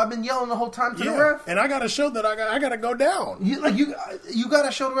don't know, I've been yelling the whole time to the ref. And I gotta show that I gotta go down. You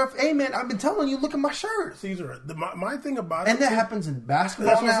gotta show the ref, hey man, I've been telling you, look at my shirt. Caesar, my thing about it. And that happens in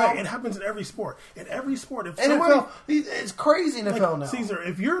basketball now. It happens in every sport. In every sport, if NFL, it's crazy NFL now. Caesar,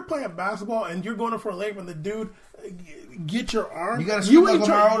 if you're playing basketball and you're going for a layup and the dude get your arm, you gotta scream like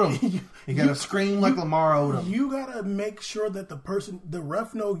Lamar Odom. You gotta scream like Lamar Odom. You gotta make sure that the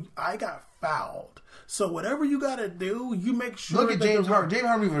ref know I got fouled. So whatever you gotta do, you make sure. Look at James Harden. James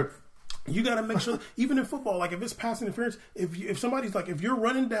Harden. You got to make sure, even in football, like if it's pass interference, if somebody's like, if you're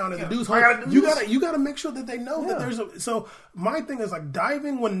running down and the dude's holding, you got to make sure that they know that there's a. So my thing is like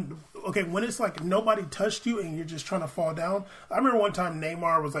diving when it's like nobody touched you and you're just trying to fall down. I remember one time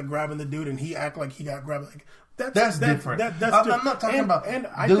Neymar was like grabbing the dude and he acted like he got grabbed. Like that's different. That's different. I'm not talking about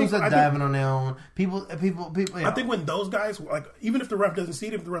dudes that diving on their own. People. Yeah. I think when those guys, like, even if the ref doesn't see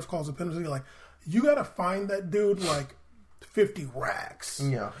it, if the ref calls a penalty, like, you got to find that dude like 50 racks.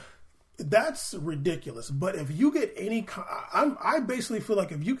 Yeah. That's ridiculous. But if you get any, I basically feel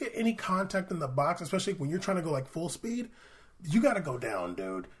like if you get any contact in the box, especially when you're trying to go like full speed, you got to go down,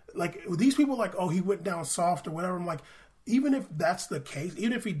 dude. Like these people, like, oh, he went down soft or whatever. I'm like, even if that's the case,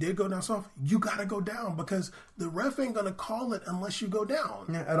 even if he did go down soft, you got to go down because the ref ain't gonna call it unless you go down.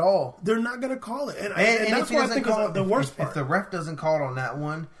 Yeah, at all. They're not gonna call it, and that's what I think is the worst part. If the ref doesn't call it on that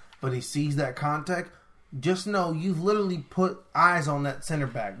one, but he sees that contact. Just know you've literally put eyes on that center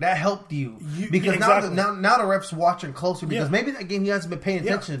back. That helped you because now the ref's watching closer because maybe that game he hasn't been paying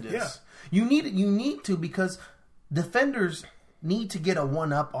attention to this. Yeah. You need to because defenders need to get a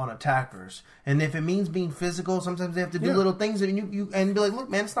 1-up on attackers, and if it means being physical, sometimes they have to do little things and you be like, look,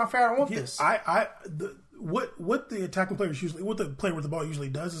 man, it's not fair. I don't want this. What the attacking players usually, what the player with the ball usually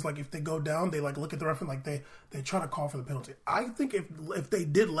does is like if they go down, they like look at the ref and like they try to call for the penalty. I think if they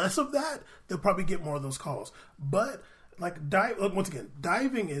did less of that, they'll probably get more of those calls. But like once again,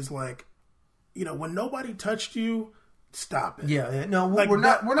 diving is like, when nobody touched you, stop it. Yeah. No, like, we're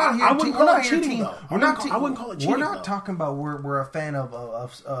not here. I wouldn't call it cheating. I wouldn't call it cheating. We're not talking about we're a fan of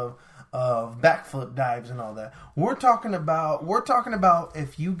backflip dives and all that. We're talking about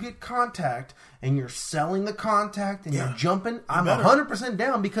if you get contact and you're selling the contact and you're jumping, I'm 100%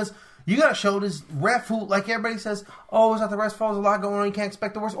 down because you got to show this ref who, like everybody says, oh, it's not the ref's fault. There's a lot going on. You can't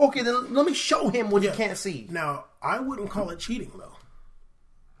expect the worst. Okay, then let me show him what he can't see. Now, I wouldn't call it cheating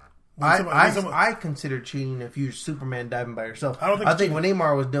though. I consider cheating if you're Superman diving by yourself. I think what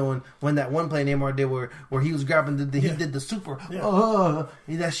Neymar was doing, when that one play Neymar did where he was grabbing he did the super. Yeah.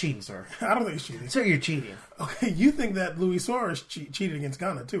 That's cheating, sir. I don't think it's cheating. Sir, you're cheating. Okay, you think that Luis Suarez cheated against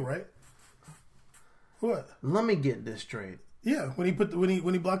Ghana too, right? What? Let me get this straight. Yeah, when he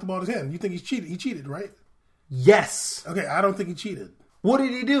blocked the ball in his hand, you think he's cheated? He cheated, right? Yes. Okay, I don't think he cheated. What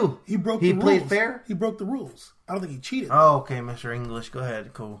did he do? He broke the rules. He played fair? He broke the rules. I don't think he cheated. Oh, okay, Mr. English. Go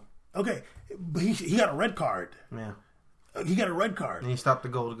ahead. Cool. Okay, but he got a red card. Yeah. He got a red card. And he stopped the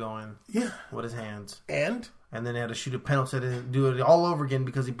goal to go in. Yeah. With his hands. And then they had to shoot a penalty to do it all over again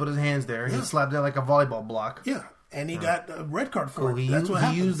because he put his hands there. Yeah. He slapped it like a volleyball block. Yeah. And he got a red card for it. That's what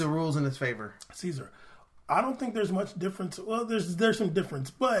happens. He used the rules in his favor. Caesar, I don't think there's much difference. Well, there's some difference,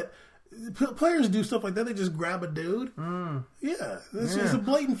 but players do stuff like that. They just grab a dude. Yeah, it's a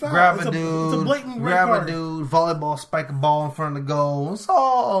blatant foul. Grab a dude. It's a blatant red card. Grab a dude. Volleyball, spike a ball in front of the goal. It's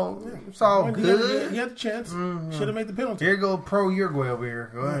all good. You had the chance. Should have made the penalty. Here you go, pro Uruguay over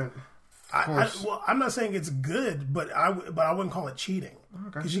here. Go ahead. I'm not saying it's good, but I wouldn't call it cheating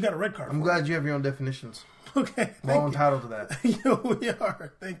because you got a red card. I'm glad you have your own definitions. Okay, we're all entitled to that. We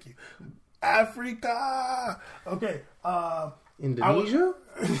are. Thank you. Africa. Okay. Indonesia?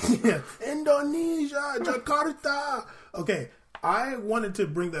 Indonesia, Jakarta. Okay, I wanted to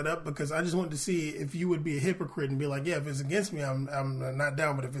bring that up because I just wanted to see if you would be a hypocrite and be like, yeah, if it's against me, I'm not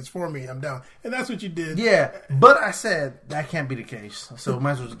down, but if it's for me, I'm down. And that's what you did. Yeah, but I said that can't be the case, so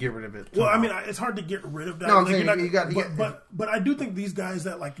might as well just get rid of it. Well, I mean, it's hard to get rid of that. No, I'm saying but I do think these guys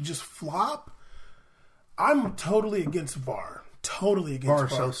that like just flop, I'm totally against VAR. Totally against VAR. VAR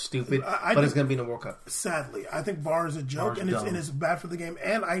is so stupid, but it's going to be in the World Cup. Sadly, I think VAR is a joke, and it's bad for the game.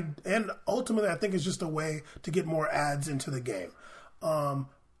 And ultimately, I think it's just a way to get more ads into the game.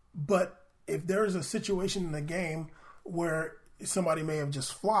 But if there is a situation in the game where somebody may have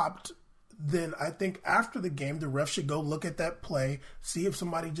just flopped, then I think after the game, the ref should go look at that play, see if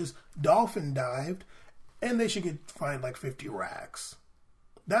somebody just dolphin dived, and they should get fined like 50 racks.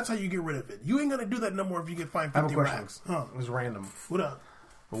 That's how you get rid of it. You ain't going to do that no more if you get fined 50 racks. It's random. What up?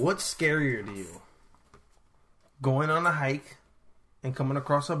 What's scarier to you? Going on a hike and coming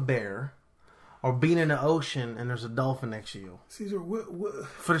across a bear, or being in the ocean and there's a dolphin next to you? Caesar, what?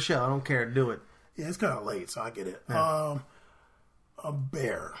 For the show, I don't care. Do it. Yeah, it's kind of late, so I get it. Yeah. A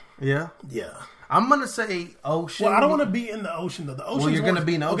bear. Yeah? Yeah. I'm going to say ocean. Well, I don't want to be in the ocean, though. The ocean. Well, you're going to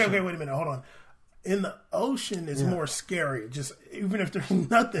be in the ocean. Okay, wait a minute. Hold on. In the ocean, it's more scary. Just even if there's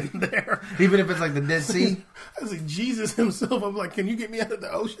nothing there. Even if it's like the Dead Sea. I was like, Jesus himself. I'm like, can you get me out of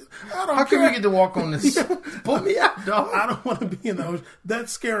the ocean? I don't How can we get to walk on this? Pull me out, dog. I don't want to be in the ocean.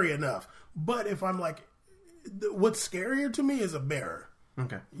 That's scary enough. But if I'm like, what's scarier to me is a bear.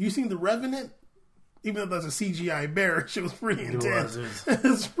 Okay. You seen The Revenant? Even though that's a CGI bear, she was pretty intense.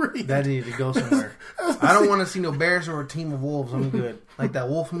 It's pretty. That needed to go somewhere. I don't want to see no bears or a team of wolves. I'm good. Like that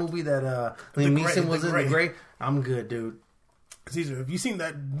wolf movie that Liam Neeson was in, The Gray. I'm good, dude. Caesar, have you seen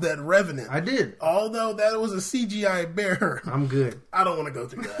that Revenant? I did. Although that was a CGI bear. I'm good. I don't want to go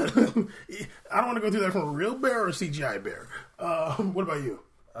through that. I don't want to go through that from a real bear or a CGI bear. What about you?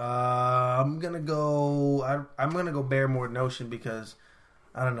 I'm gonna go. I'm gonna go bear more than ocean because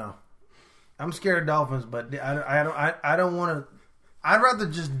I don't know. I'm scared of dolphins, but I don't want to. I'd rather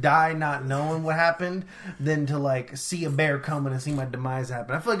just die not knowing what happened than to like see a bear coming and see my demise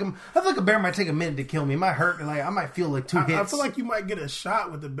happen. I feel like a bear might take a minute to kill me. It might hurt. Like I might feel like two hits. I feel like you might get a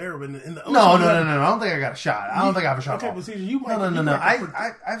shot with the bear in the ocean. No. I don't think I got a shot. I don't think I have a shot. Okay, but see, you might. No.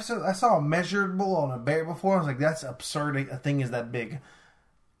 I saw a measurable on a bear before. I was like, that's absurd. A thing is that big.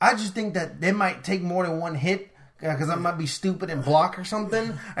 I just think that they might take more than one hit. Because I might be stupid and block or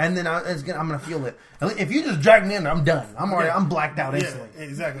something, and then I'm going to feel it. If you just drag me in there, I'm done. I'm blacked out instantly. Yeah,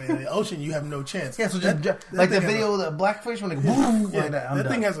 exactly. In the ocean, you have no chance. Yeah, so just like the video of the blackfish when they boom, like that. That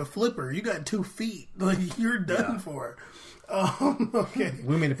thing has a flipper. You got 2 feet. Like you're done for. Okay.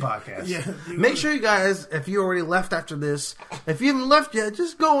 We made a podcast. Yeah. Make sure you guys, if you already left after this, if you haven't left yet,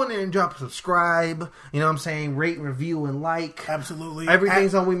 just go in there and drop a subscribe. You know what I'm saying? Rate, review, and like. Absolutely.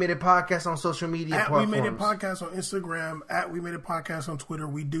 Everything's on We Made It Podcast on social media platforms. We Made It Podcast on Instagram. We Made It Podcast on Twitter.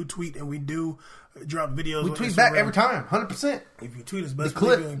 We do tweet and we do drop videos. We tweet back every time, 100%. If you tweet us, best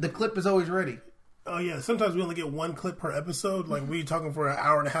the clip is always ready. Oh, yeah. Sometimes we only get 1 clip per episode. Like, we're talking for an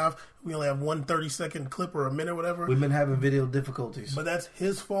hour and a half. We only have 1 30-second clip or a minute or whatever. We've been having video difficulties. But that's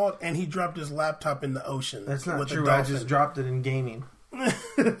his fault, and he dropped his laptop in the ocean. That's not true. I just dropped it in gaming.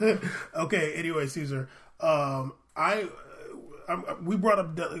 Okay, anyway, Caesar. We brought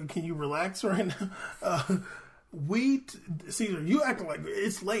up... Can you relax right now? Caesar, you acting like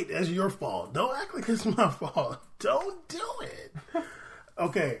it's late. That's your fault. Don't act like it's my fault. Don't do it.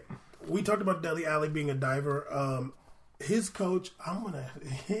 Okay. we talked about Dele Alli being a diver. His coach, I'm gonna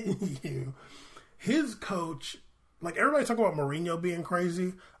hit you. His coach, like everybody talking about Mourinho being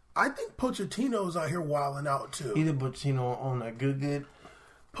crazy. I think Pochettino's out here wilding out too. Either Pochettino on a good.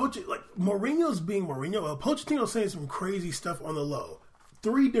 Like Mourinho's being Mourinho. Pochettino's saying some crazy stuff on the low.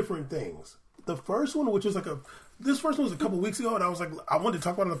 3 different things. The first one, which was this first one was a couple weeks ago, and I was like, I wanted to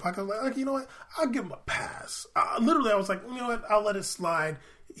talk about it on the podcast. Like, you know what? I'll give him a pass. Literally, I was like, you know what? I'll let it slide.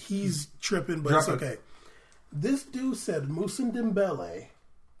 He's tripping, but it's okay. This dude said Moussa Dembele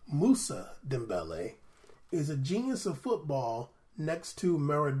is a genius of football next to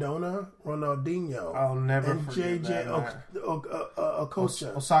Maradona, Ronaldinho, I'll never and forget JJ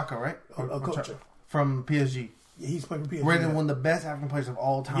Okocha. Osaka, right? Okocha. From PSG. Yeah, he's playing for PSG. Rated one of the best African players of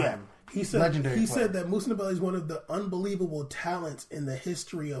all time. Yeah. He said, legendary player. said that Moussa Dembele is one of the unbelievable talents in the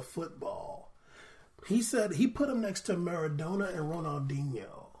history of football. He said he put him next to Maradona and Ronaldinho.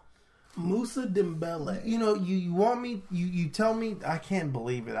 Moussa Dembele. You know, you want me, you tell me, I can't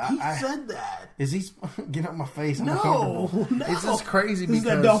believe it. He said that. Is he, get out my face. No. It's just crazy because...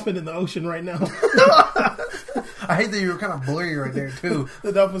 There's that dolphin in the ocean right now. I hate that you were kind of blurry right there, too.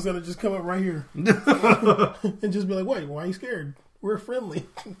 The dolphin's going to just come up right here. And just be like, wait, why are you scared? We're friendly.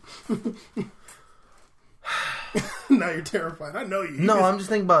 Now you're terrified. I know you. No, I'm just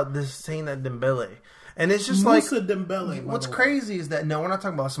thinking about this saying that Dembele. And it's just Moussa Dembele. What's crazy is that, no, we're not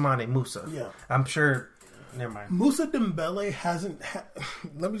talking about Ousmane Moussa. Yeah. I'm sure, never mind. Moussa Dembele hasn't,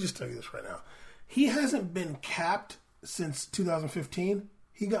 let me just tell you this right now. He hasn't been capped since 2015.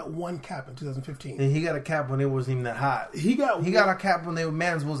 He got 1 cap in 2015. And he got a cap when it wasn't even that hot. He got a cap when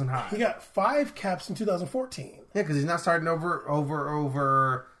Mans wasn't hot. He got 5 caps in 2014. Yeah, because he's not starting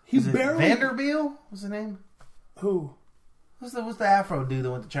over. He's barely Vanderbilt. What's his name? Who? What's the Afro dude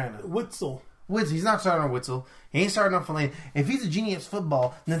that went to China? Witzel. He's not starting on Witzel. He ain't starting on Fellaini. If he's a genius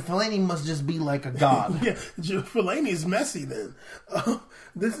football, then Fellaini must just be like a god. Yeah, Fellaini's messy then.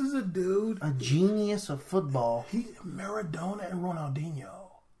 This is a dude. A genius of football. Maradona and Ronaldinho.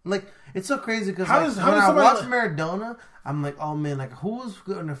 Like, it's so crazy because when I watch Maradona, I'm like, oh man, like, who was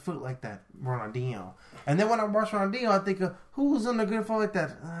good on their foot like that? Ronaldinho. And then when I watch Ronaldinho, I think, who was on a good foot like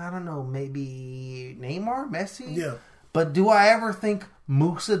that? I don't know, maybe Neymar? Messi? Yeah. But do I ever think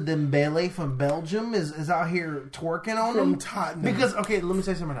Moussa Dembele from Belgium is out here twerking on him? From Tottenham. Because, okay, let me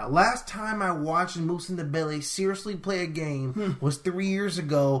say something now. Last time I watched Moussa Dembele seriously play a game was 3 years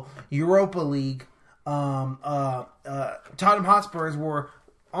ago, Europa League. Tottenham Hotspurs were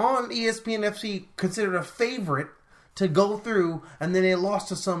on ESPN FC considered a favorite to go through, and then they lost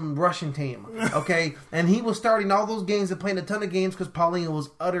to some Russian team. Okay, and he was starting all those games and playing a ton of games because Paulinho was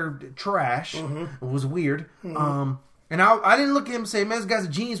utter trash. It was weird. And I didn't look at him and say, man, this guy's a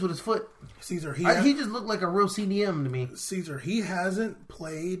genius with his foot. Caesar, he just looked like a real CDM to me. Caesar, he hasn't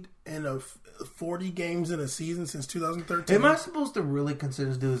played in 40 games in a season since 2013. Am I supposed to really consider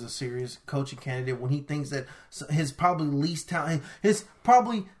this dude as a serious coaching candidate when he thinks that his probably least talent, his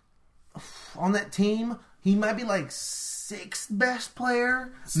probably on that team, he might be like 6th best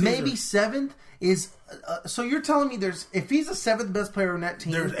player, Caesar. Maybe 7th is. So you're telling me if he's the 7th best player on that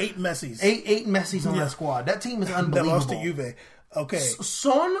team, there's 8 Messies, 8 Messies on that squad. That team is unbelievable. That lost to Juve. Okay,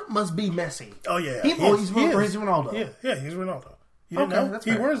 Son must be Messi. Oh yeah, he's Ronaldo. Yeah, he's Ronaldo. You didn't know?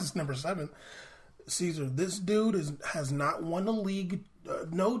 He wears number 7. Caesar, this dude has not won a league,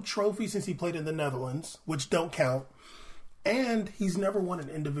 no trophy since he played in the Netherlands, which don't count, and he's never won an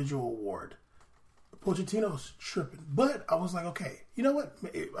individual award. Pochettino's tripping. But I was like, okay, you know what?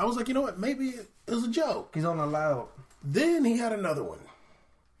 Maybe it was a joke. He's on a loud. Then he had another one.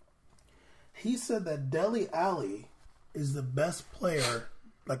 He said that Dele Alli is the best player,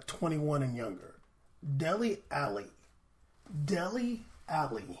 like 21 and younger. Dele Alli.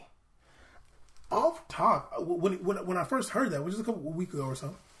 Off top, when I first heard that, which is a couple weeks ago or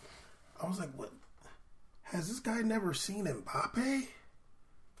so, I was like, what? Has this guy never seen Mbappe?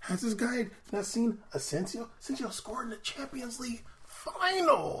 Has this guy not seen Asensio? Asensio scored in the Champions League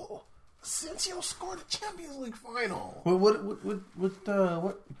final. Asensio scored the Champions League final. What?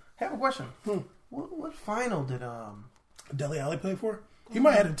 I have a question. What final did Dele Alli play for? He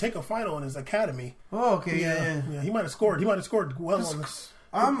might have had to take a final in his academy. Oh, okay, yeah. He might have scored. He might have scored well on this.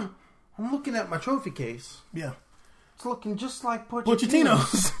 I'm looking at my trophy case. Yeah, it's looking just like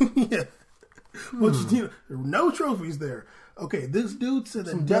Pochettino's. Yeah, Pochettino. No trophies there. Okay, this dude said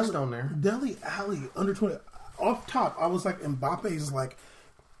that dust on there. Dele Alli under 20. Off top, I was like, Mbappe's like.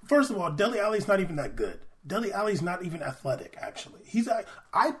 First of all, Dele Alli's not even that good. Dele Alli's not even athletic. Actually,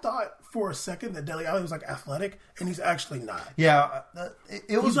 I thought for a second that Dele Alli was like athletic, and he's actually not. Yeah,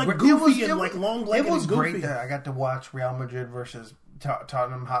 it was like goofy and like long legged. It was great that I got to watch Real Madrid versus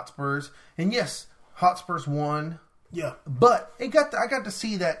Tottenham Hotspurs, and yes, Hotspurs won. Yeah, but I got to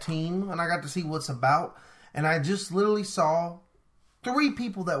see that team, and I got to see what's about, and I just literally saw 3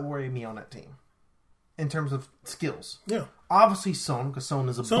 people that worry me on that team in terms of skills. Yeah, obviously Son, because Son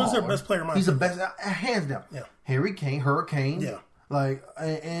is Son's their best player. He's the best, hands down. Yeah, Harry Kane, Hurricane. Yeah,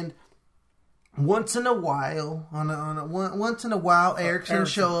 and once in a while, Eriksen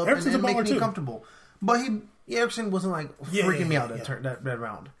show up and make me comfortable. But Eriksen wasn't like freaking me out that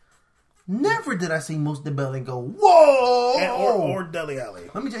round. Never did I see Moussa Dembele and go, whoa! Or Dele Alli.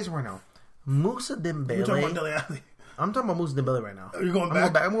 Let me tell you something right now. Moussa Dembele. You're talking about Dele Alli. I'm talking about Moussa Dembele right now. You're going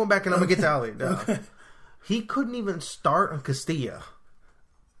back? I'm going back and I'm going to get to Ali. No. Okay. He couldn't even start on Castilla.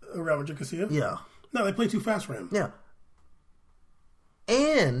 Real Madrid Castilla? Yeah. No, they play too fast for him. Yeah.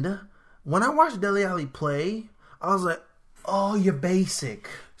 And when I watched Dele Alli play, I was like, oh, you're basic.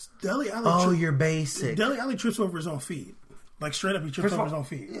 Dele Alli you're basic. Dele Alli trips over his own feet. Like, straight up, he trips over his own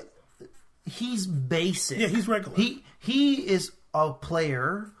feet. He's basic. Yeah, he's regular. He is a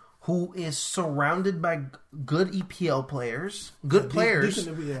player who is surrounded by good EPL players, players,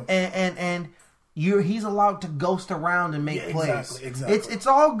 and he's allowed to ghost around and make plays. Exactly. It's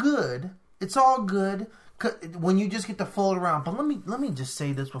all good. It's all good when you just get to float around. But let me just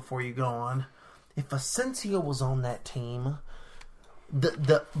say this before you go on: if Asensio was on that team, he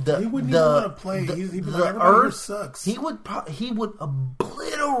wouldn't even want to play. He'd be like, everybody sucks. He would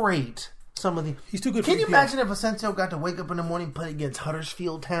obliterate. Some of the he's too good. Can you imagine if Asensio got to wake up in the morning and play against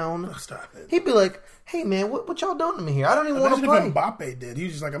Huddersfield Town? Oh, stop it. He'd be like, "Hey man, what y'all doing to me here? I don't even want to play." If Mbappe did. He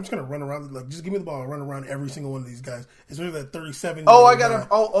was just like, "I'm just gonna run around. Like, just give me the ball and run around every single one of these guys." Especially that 37.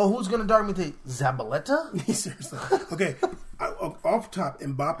 Who's gonna dart me to Zabaleta? Seriously. Okay, off top,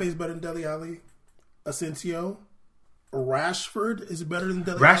 Mbappe's better than Dele Alli. Asensio. Rashford is better than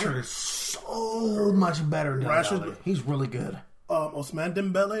Dele Alli. Rashford is so much better than Dele Alli. He's really good. Ousmane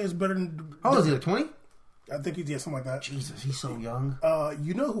Dembele is better than... How old is he, like 20? I think he's something like that. Jesus, he's so young.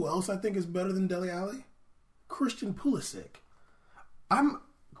 You know who else I think is better than Dele Alli? Christian Pulisic.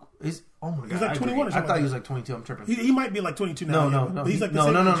 He's like 21 or something. I thought he was like 22. I'm tripping. He might be like 22 now. No. He's like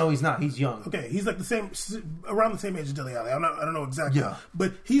no, he's not. He's young. Okay, he's like around the same age as Dele Alli. I don't know exactly. Yeah.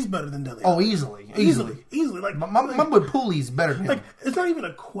 But he's better than Dele Alli. Oh, easily. Like my boy Pooley's better than him. Like, it's not even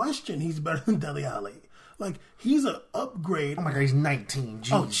a question he's better than Dele Alli. Like, he's an upgrade. Oh my god, he's 19.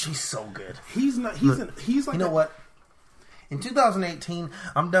 Jeez, she's so good. He's not. He's like. You know what? In 2018,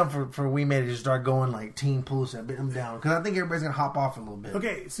 I'm down for we made it to start going like Team Pulisic. I'm down because I think everybody's gonna hop off a little bit.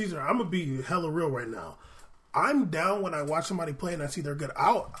 Okay, Caesar, I'm gonna be hella real right now. I'm down when I watch somebody play and I see they're good.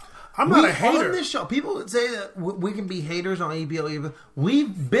 I'm not a hater. On this show, people would say that we can be haters on EPL.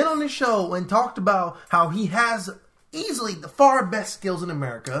 We've been on this show and talked about how he has easily the far best skills in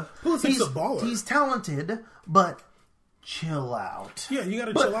America. He's a baller. He's talented, but chill out. Yeah, you got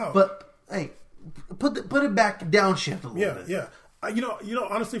to chill out. But hey, put it back downshift a little bit. Yeah. You know,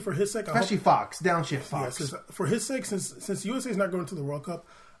 honestly, for his sake, especially Fox, downshift Fox. Yeah, for his sake, since USA is not going to the World Cup,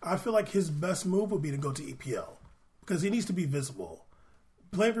 I feel like his best move would be to go to EPL because he needs to be visible.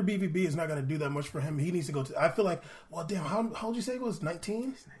 Playing for BVB is not going to do that much for him. He needs to go to. I feel like, well, damn, how old did you say he was?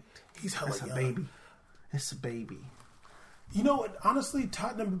 19. He's hella young. Baby. It's a baby. You know what? Honestly,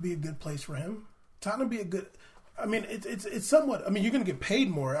 Tottenham would be a good place for him. Tottenham would be a good. I mean, it's somewhat. I mean, you're going to get paid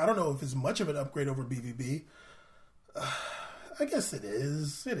more. I don't know if it's much of an upgrade over BVB. I guess it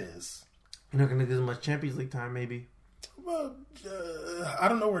is. It is. You're not going to get as much Champions League time, maybe. Well, I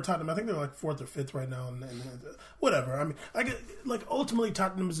don't know where Tottenham. I think they're like 4th or 5th right now, and whatever. I mean, ultimately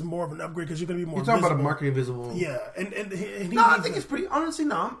Tottenham is more of an upgrade because you're going to be more. You're talking visible. about a marketing visible. Yeah, and I think it's pretty. Honestly,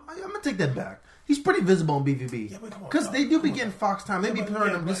 no, I'm going to take that back. He's pretty visible on BVB. Yeah, but come on, because they do be getting Fox time. They be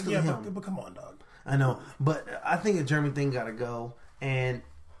pairing him just because him. But come on, dog. I know, but I think the German thing got to go, and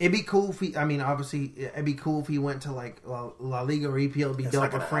it'd be cool if he. I mean, obviously, it'd be cool if he went to like La Liga or EPL. It'd be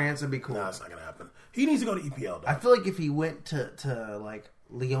dope for France. It'd be cool. No, it's not gonna happen. He needs to go to EPL. Dog. I feel like if he went to like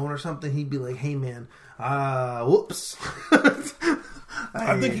Lyon or something, he'd be like, "Hey man, whoops."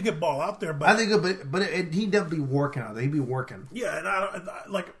 I think he could ball out there, but I think, but he'd definitely be working out there. He'd be working. Yeah, and I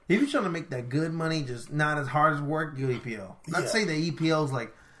like if you're trying to make that good money, just not as hard as work, go EPL. Not to say that EPL is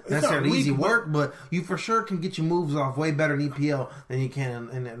like necessarily easy work, but you for sure can get your moves off way better in EPL than you can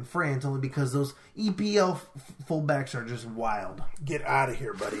in France, only because those EPL fullbacks are just wild. Get out of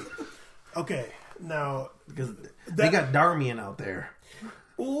here, buddy. Okay, now because they got Darmian out there.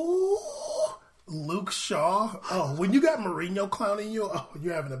 Ooh. Luke Shaw. Oh, when you got Mourinho clowning you,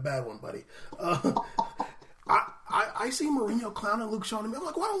 you're having a bad one, buddy. I I see Mourinho clowning Luke Shaw to me. I'm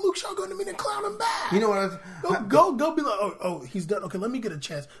like, why don't Luke Shaw go to me and clown him back? You know what? Go be like, oh, he's done. Okay, let me get a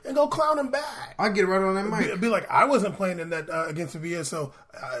chance and go clown him back. I get right on that mic. Be like, I wasn't playing in that against Sevilla, so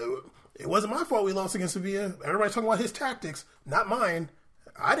it wasn't my fault we lost against Sevilla. Everybody's talking about his tactics, not mine.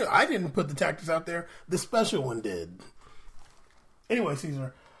 I didn't put the tactics out there. The special one did. Anyway,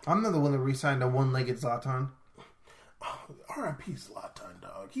 Caesar. I'm not the one that re-signed a one-legged Zlatan. Oh, R.I.P. Zlatan,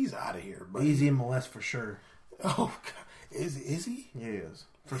 dog. He's out of here. Buddy. He's MLS for sure. Oh, God. Is he? Yeah, he is.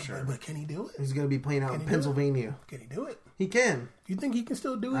 For sure. But can he do it? He's going to be playing out in Pennsylvania. Can he do it? He can. You think he can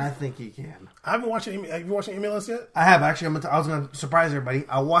still do it? I think he can. I haven't watched it. Have you watched MLS yet? I have, actually. I was going to surprise everybody.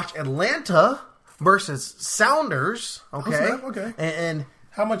 I watched Atlanta versus Sounders. Okay. Okay. And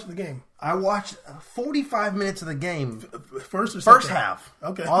how much of the game? I watched 45 minutes of the game. First or second? First half.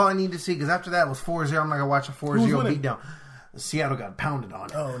 Okay. All I need to see, because after that was 4-0. I'm not going to watch a 4-0 beatdown. Seattle got pounded on.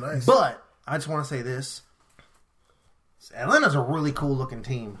 Oh, nice. But I just want to say this. Atlanta's a really cool looking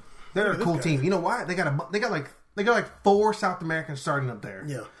team. They're a cool team. You know why? They got like 4 South Americans starting up there.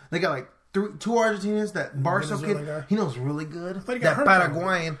 Yeah. they got like 2 Argentinians. That Barco kid, he knows really good. That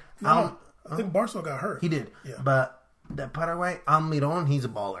Paraguayan. I think Barco got hurt. He did. Yeah. But that Paraguay, Almiron, he's a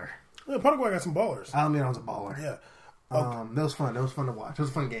baller. Yeah, Paraguay got some ballers. Almiron's a baller. Yeah. That was fun. That was fun to watch. It was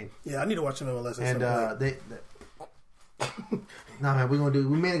a fun game. Yeah, I need to watch some MLS. And nah, man, we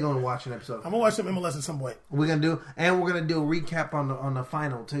may go and watch an episode. I'm gonna watch some MLS at some point. We're gonna do a recap on the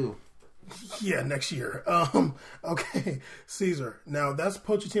final too. Yeah, next year. Okay, Caesar. Now that's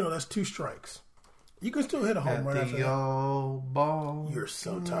Pochettino. That's 2 strikes. You can still hit a home run after that. Ball. You're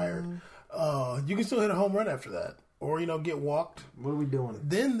so tired. You can still hit a home run after that, or get walked. What are we doing?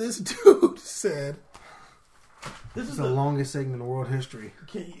 Then this dude said, "This is the longest segment in world history."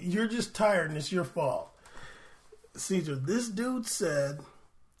 You're just tired, and it's your fault. Caesar, this dude said,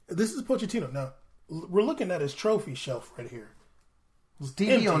 this is Pochettino. Now, we're looking at his trophy shelf right here. There's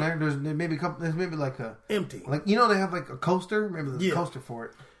TV empty on there. There's maybe like a... Empty. Like, they have like a coaster? Maybe there's a coaster for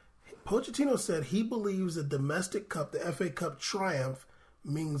it. Pochettino said he believes the domestic cup, the FA Cup triumph,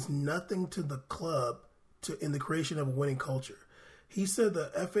 means nothing to the club in the creation of a winning culture. He said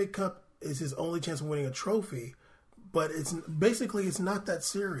the FA Cup is his only chance of winning a trophy, but it's not that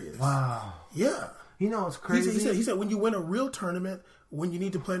serious. Wow. Yeah. It's crazy. He said when you win a real tournament, when you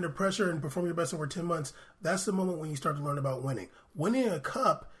need to play under pressure and perform your best over 10 months, that's the moment when you start to learn about winning. Winning a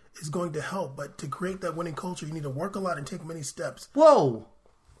cup is going to help, but to create that winning culture, you need to work a lot and take many steps. Whoa.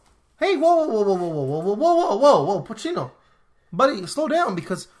 Hey, whoa, Pochettino. Buddy, slow down,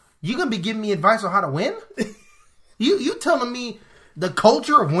 because you're going to be giving me advice on how to win? You telling me the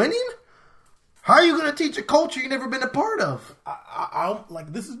culture of winning? How are you going to teach a culture you've never been a part of? I'm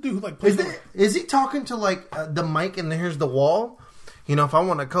like, this is dude like. Is he talking to like the mic and here's the wall? If I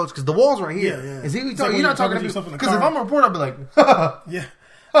want to coach, because the wall's right here. Yeah. Is he talking? You're not talking to me. Because if I'm a reporter, I'll be like, yeah.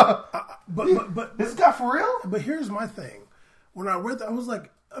 But this guy for real? But here's my thing. When I read that, I was like,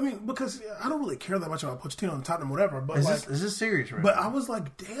 because I don't really care that much about Pochettino and Tottenham, whatever. But is this serious, right? But I was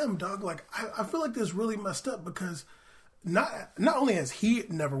like, damn, dog. Like, I feel like this really messed up because. Not only has he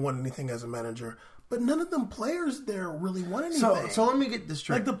never won anything as a manager, but none of them players there really won anything. So let me get this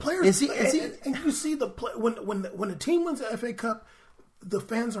straight. Like the players, and you see when a team wins the FA Cup, the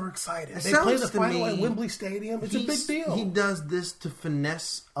fans are excited. They play the final at Wembley Stadium. It's a big deal. He does this to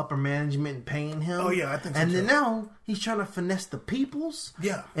finesse upper management and paying him. Oh yeah, I think so. And then now he's trying to finesse the peoples.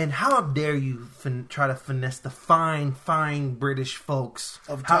 Yeah. And how dare you try to finesse the fine British folks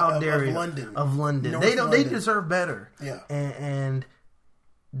of London? They deserve better. Yeah. And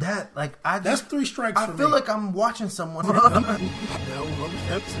that that's 3 strikes. I feel like I'm watching someone.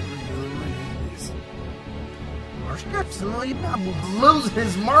 Losing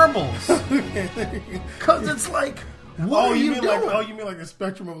his marbles. Because it's like, what are you doing? You mean like a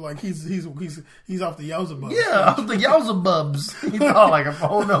spectrum of like he's off the Yowzabubs. Yeah, off the Yowzabubs. He's all like,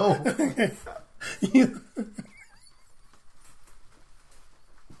 oh no.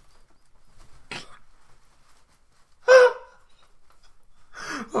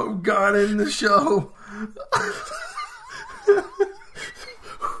 Oh God, in the show.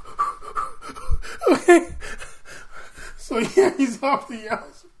 Okay. So yeah, he's off the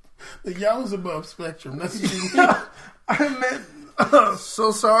Yowzabub spectrum. That's what you mean. I meant.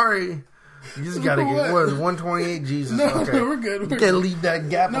 So sorry. You just gotta get what is 128? Jesus. No, okay. We're good. You can't leave that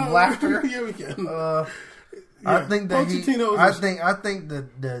gap of laughter. Yeah, we can. I think that I think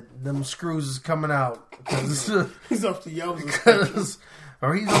that them screws is coming out. He's off the Yowzabub.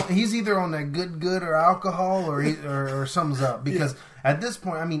 Or he's either on that good or alcohol or something's up. Because at this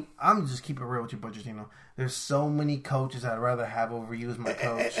point, I'm just keeping it real with you, Pochettino. There's so many coaches I'd rather have over you as my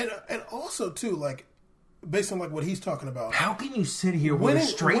coach. And also too, like, based on like what he's talking about. How can you sit here with a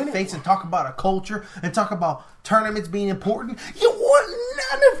straight face and talk about a culture and talk about tournaments being important? You want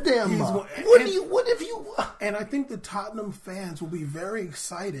none of them. What if you? And I think the Tottenham fans will be very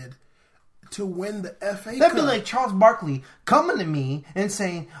excited to win the FA Cup. That'd be like Charles Barkley coming to me and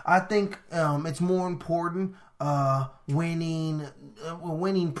saying, "I think it's more important winning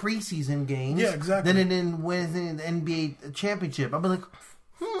preseason games, exactly, than it in winning the NBA championship." I'd be like,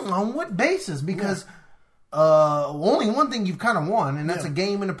 on what basis? Because only one thing you've kind of won, and that's a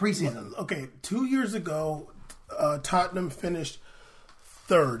game in the preseason. Okay, 2 years ago, Tottenham finished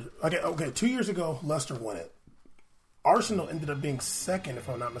third. Okay, 2 years ago, Leicester won it. Arsenal ended up being second, if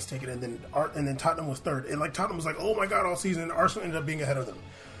I'm not mistaken, and then Tottenham was third. And like Tottenham was like, oh my god, all season. And Arsenal ended up being ahead of them.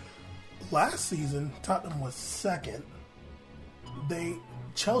 Last season, Tottenham was second.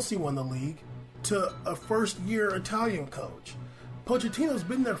 Chelsea won the league to a first-year Italian coach. Pochettino's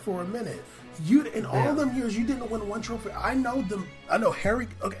been there for a minute. In all them years, you didn't win one trophy. I know them. I know Harry.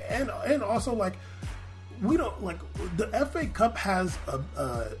 Okay, and also like we don't like the FA Cup has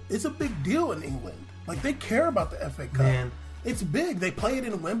it's a big deal in England. Like they care about the FA Cup. Man, it's big. They play it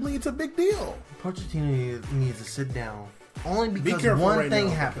in Wembley. It's a big deal. Pochettino needs to sit down. Only because one thing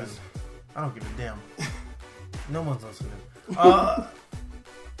happened. I don't give a damn. No one's listening.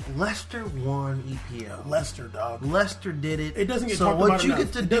 Leicester won EPL. Leicester, dog. Leicester did it. It doesn't get talked about enough.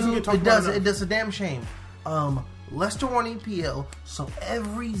 It does a damn shame. Leicester won EPL, so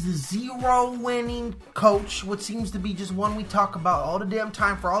every zero-winning coach, what seems to be just one we talk about all the damn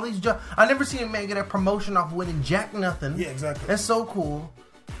time for all these jobs. I never seen a man get a promotion off winning jack nothing. Yeah, exactly. That's so cool.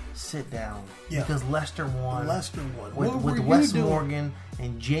 Sit down. Yeah. Because Leicester won. With Wes Morgan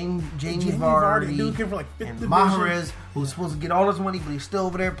and Jamie Vardy dude came from like and Mahrez, who's supposed to get all this money, but he's still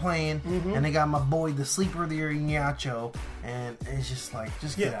over there playing. Mm-hmm. And they got my boy, the sleeper of the year, Iñárritu. And it's just like,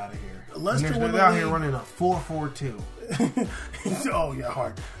 get out of here. Leicester they're out here running a 4-4-2. Oh, yeah,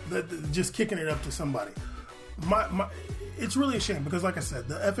 hard. Just kicking it up to somebody. It's really a shame because, like I said,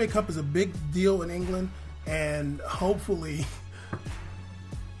 the FA Cup is a big deal in England. And hopefully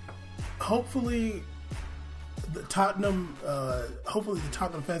the Tottenham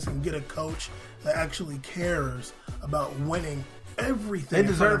fans can get a coach that actually cares about winning everything. They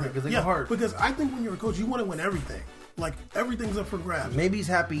deserve it because they go hard. Because I think when you're a coach, you want to win everything. Like everything's up for grabs. Maybe he's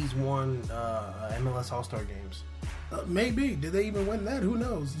happy he's won MLS All-Star games. Maybe. Did they even win that? Who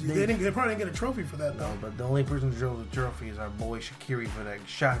knows? They probably didn't get a trophy for that, though. No, but the only person who drove the trophy is our boy Shaqiri for that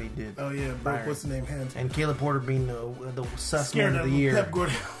shot he did. Oh, yeah. What's the name? Hands. And Caleb Porter being the sus man of the year. Pep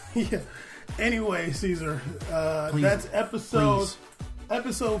Guardiola. Yeah. Anyway, Caesar, that's episode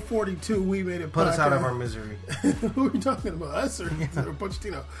 42. We made it. Put us out of our misery. Who are you talking about? Us or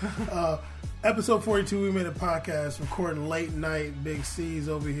Pochettino? Episode 42, we made a podcast recording late night. Big C's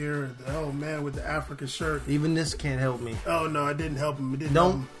over here. Oh, man, with the Africa shirt. Even this can't help me. Oh, no, I didn't help him.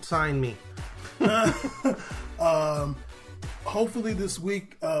 Don't sign me. Hopefully this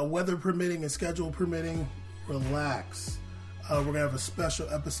week, weather permitting and schedule permitting, relax. We're going to have a special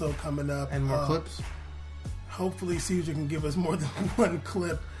episode coming up. And more clips? Hopefully Caesar can give us more than one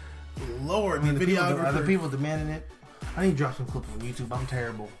clip. Lord, the videographer. Are the people demanding it? I need to drop some clips on YouTube. I'm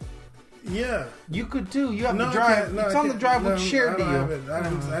terrible. Yeah. You could too. You have to drive. It's on the drive with Share Deal. I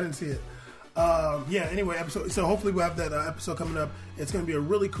didn't see it. Yeah, anyway, so hopefully we'll have that episode coming up. It's going to be a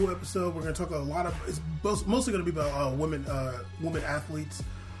really cool episode. We're going to talk a lot of, it's mostly going to be about women athletes.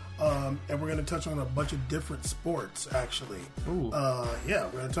 And we're going to touch on a bunch of different sports, actually. Ooh. Yeah,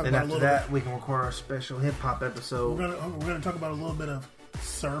 we're going to talk and about a little bit. And after that, we can record our special hip-hop episode. We're going to talk about a little bit of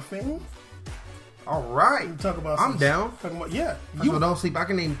surfing. All right. Talk about I'm down. Talking about, yeah. You don't sleep. I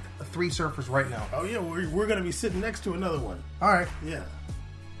can name 3 surfers right now. Oh, yeah. We're going to be sitting next to another one. All right. Yeah.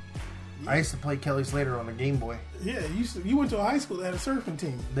 I used to play Kelly Slater on the Game Boy. Yeah, you went to a high school that had a surfing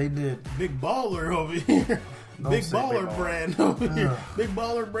team. They did. Big baller over here. Big baller brand over here. Big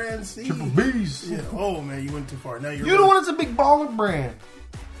baller brand C. Triple B's. Yeah. Oh, man, you went too far. Now you're the one that's a big baller brand.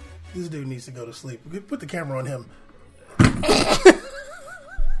 This dude needs to go to sleep. Put the camera on him.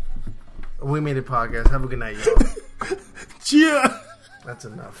 We made a podcast. Have a good night, y'all. Yeah. That's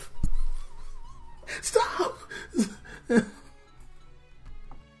enough. Stop.